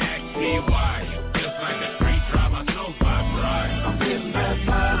 then ask me why. Just like a street drop, my soul vibe dry. I'm getting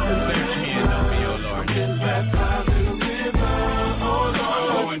baptized. Search me and know me, oh Lord. Getting baptized in the river, oh Lord. I'm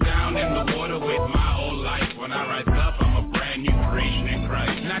going down in the water with my whole life. When I rise up, I'm a brand new creation in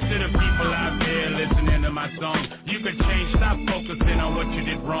Christ. Not to the people out there listening to my song. You could change, stop focusing on what you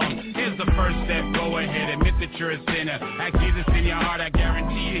did wrong. Here's the first step, go ahead, admit that you're a sinner. Ask Jesus in your heart, I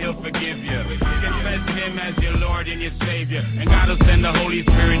guarantee you he'll forgive you. Confess him as your Lord and your Savior, and God will send the Holy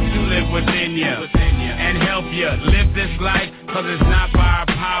Spirit to live within you and help you live this life, cause it's not by our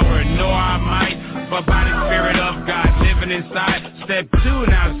power nor our might, but by the Spirit of God living inside. Step 2,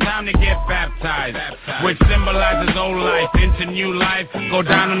 now it's time to get baptized, which symbolizes old life into new life. Go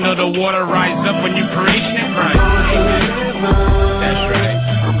down under the water, rise up when you creation in Christ. That's right.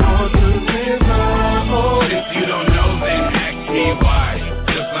 If you don't know, then ask me why.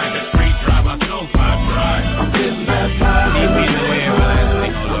 Just like a street drop, my soul vibe dry. I'm getting baptized. Keep me in the way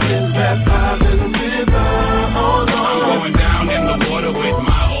everlasting, oh Lord. I'm getting baptized in the river, oh Lord. I'm going down in the water with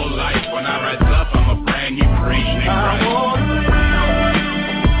my whole life. When I rise up, I'm a brand new creation in Christ.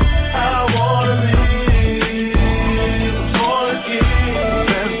 I wanna live for the King.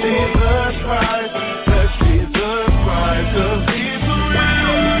 That's Jesus Christ. That's Jesus Christ. 'Cause he's so real.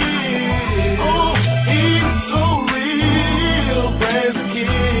 Oh, he's so real. Praise the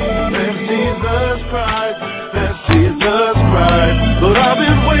King. That's Jesus Christ. That's Jesus Christ. Lord, I've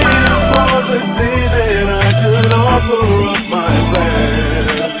been waiting for the day that I could offer up my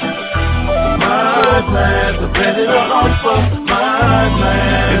plans. My plans are ready to offer my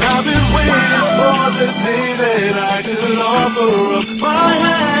plans. And I've been waiting for the day that I could offer up my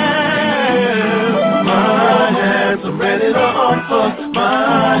hands. My hands are ready to offer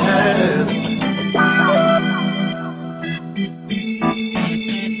my hands.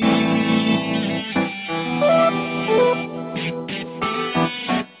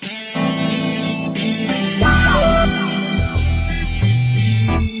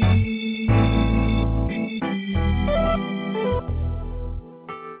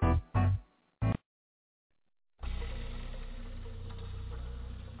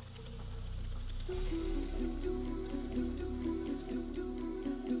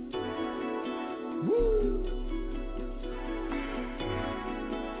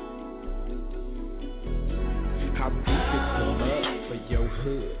 How deep is the love for your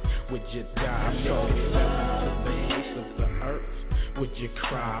hood? Would you die for it? To the face of the earth, would you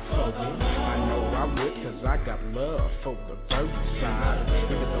cry for it? I know I would, cause I got love for the virgin side.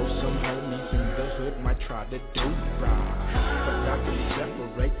 Even though some homies in the hood might try to do right, but I can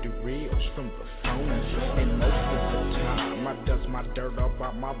separate the reals from the phonies. And most of the time I dust my dirt all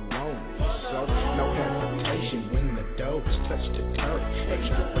by my loans. So no hesitation when the dogs touch the turf.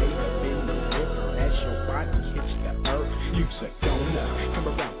 Extra weight up in the river as your body hits the earth. You's a goner, come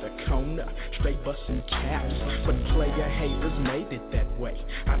around the corner, straight busting caps. But player haters made it that way.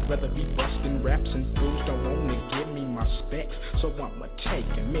 I'd rather be busting raps, and fools don't wanna give me my specs, so I'ma take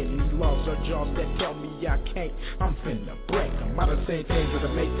them. Many laws or jobs that tell me I can't, I'm finna break them. I done seen things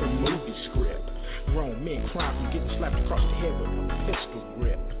that make a movie script. Grown men crying from getting slapped across the head with a pistol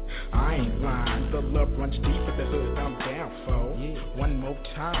grip. I ain't lying, the love runs deep for the hood I'm down for. One more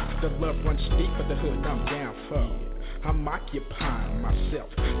time, the love runs deep for the hood I'm down for. I'm occupying myself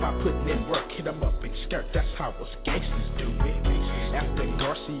by putting in work, hit 'em up in skirt, that's how us gangsters do it. After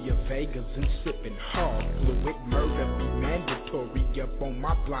Garcia Vegas and sipping hard fluid, murder be mandatory up on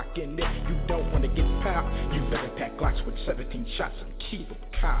my block. And if you don't wanna get popped, you better pack Glocks with 17 shots and keep 'em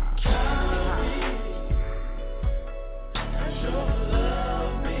cocked.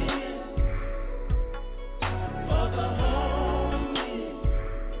 Love me for the homie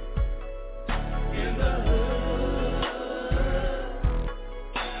in the hood.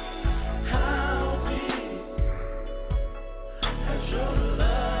 How deep has your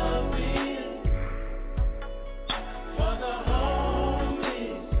love been for the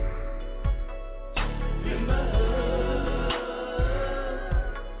homie in the hood?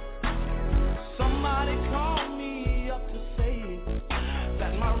 Somebody call me up to say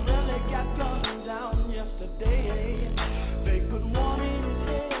that my rally got gunned down yesterday. They put one in his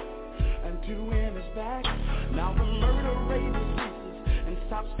head and two in his back. Now the murder rate increases and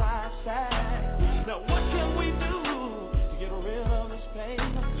stops side. Now what can we do to get rid of this pain?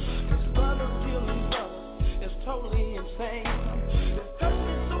 Cause brothers killing brothers is totally insane. It hurts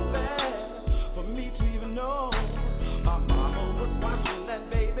me so bad for me to even know my mama was watching that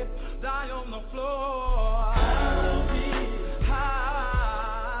baby die on the floor.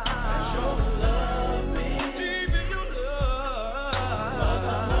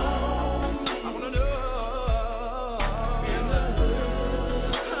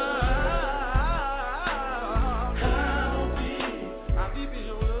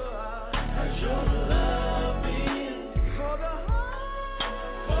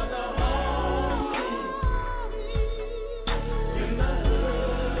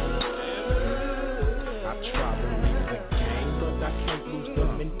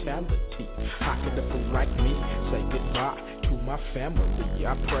 How could a fool like me say goodbye to my family?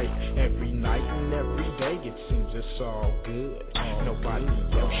 I pray every night and every day, it seems it's all good. Nobody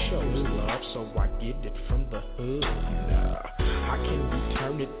else shows love, so I get it from the hood. I can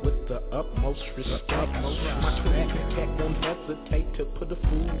return it with the utmost respect. My 22 cat won't hesitate to put a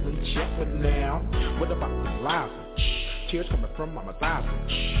fool in check. But now, what about the lives? Tears coming from mama's eyes.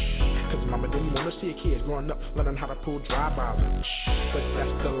 Cause mama didn't wanna see a kid growing up learning how to pull drive-bys. But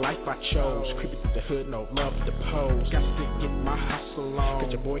that's the life I chose. Creeping through the hood, no love to pose. Got to get my hustle on.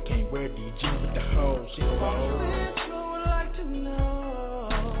 Cause your boy can't wear DG with the hoes. I would like to know